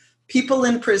congregation. People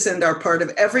in prison are part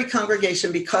of every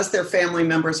congregation because their family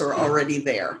members are already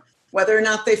there. Whether or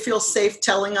not they feel safe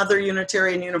telling other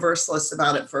Unitarian Universalists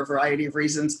about it for a variety of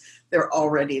reasons, they're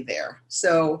already there.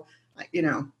 So,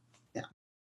 yeah.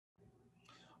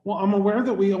 Well, I'm aware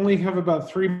that we only have about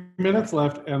 3 minutes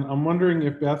left, and I'm wondering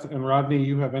if Beth and Rodney,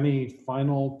 you have any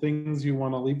final things you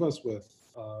want to leave us with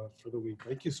for the week.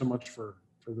 Thank you so much for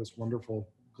this wonderful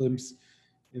glimpse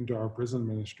into our prison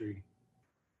ministry.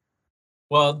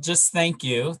 Well, just thank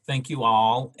you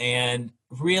all. And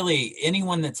really,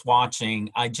 anyone that's watching,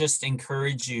 I just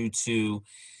encourage you to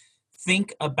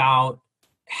think about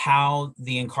how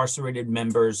the incarcerated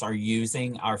members are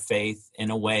using our faith in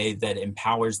a way that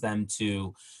empowers them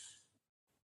to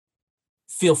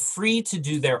feel free to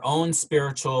do their own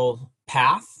spiritual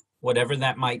path, whatever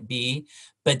that might be,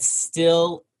 but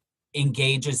still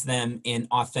engages them in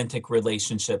authentic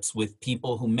relationships with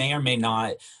people who may or may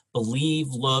not believe,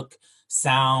 look,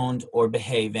 sound, or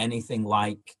behave anything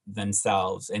like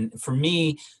themselves. And for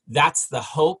me, that's the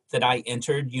hope that I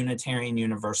entered Unitarian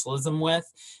Universalism with.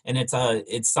 And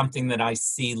it's something that I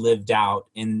see lived out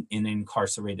in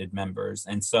incarcerated members.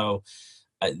 And so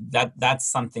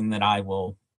that's something that I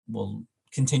will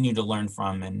continue to learn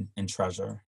from and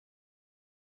treasure.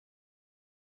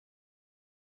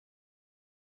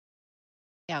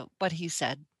 Yeah, what he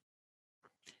said.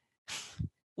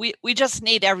 We just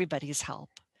need everybody's help.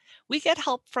 We get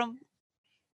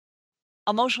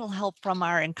emotional help from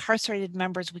our incarcerated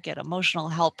members. We get emotional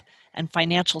help and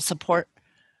financial support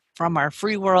from our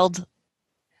free world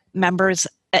members.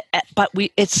 But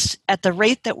it's at the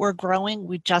rate that we're growing,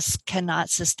 we just cannot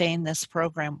sustain this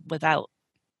program without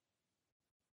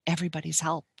everybody's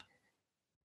help.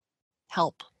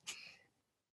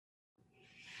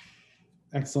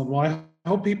 Excellent. Well, I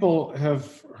hope people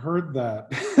have heard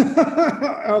that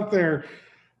out there.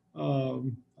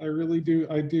 I really do.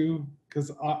 I do,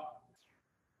 because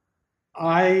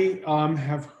I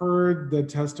have heard the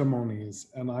testimonies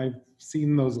and I've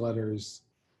seen those letters,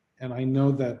 And I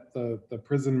know that the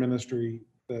prison ministry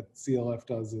that CLF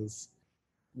does is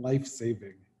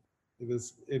life-saving.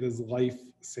 It is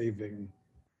life-saving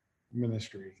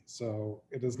ministry. So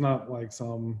it is not like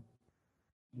some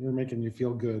we're making you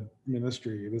feel good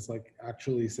ministry. It is like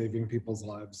actually saving people's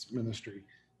lives ministry.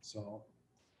 So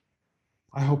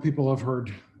I hope people have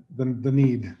heard the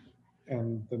need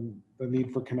and the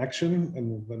need for connection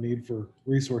and the need for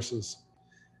resources.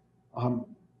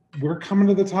 We're coming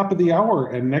to the top of the hour,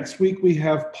 and next week we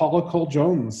have Paula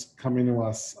Cole-Jones coming to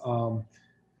us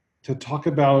to talk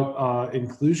about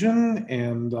inclusion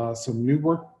and some new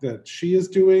work that she is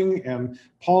doing. And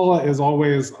Paula is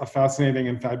always a fascinating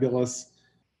and fabulous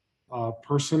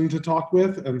person to talk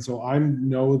with, and so I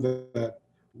know that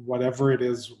whatever it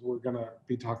is we're going to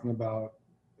be talking about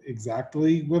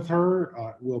exactly with her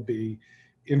will be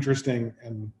interesting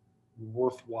and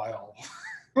worthwhile.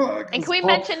 And can we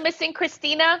mention missing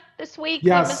Christina this week?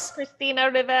 Yes. We miss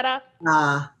Christina Rivera.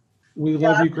 We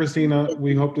love you, Christina.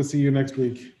 We hope to see you next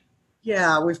week.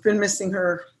 Yeah, we've been missing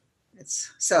her.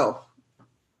 So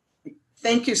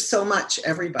thank you so much,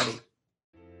 everybody.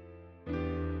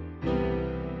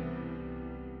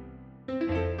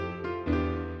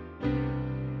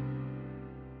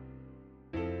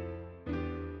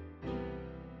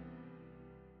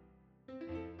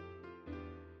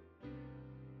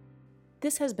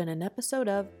 This has been an episode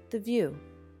of The View.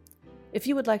 If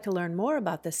you would like to learn more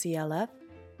about the CLF,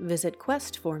 visit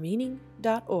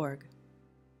questformeaning.org.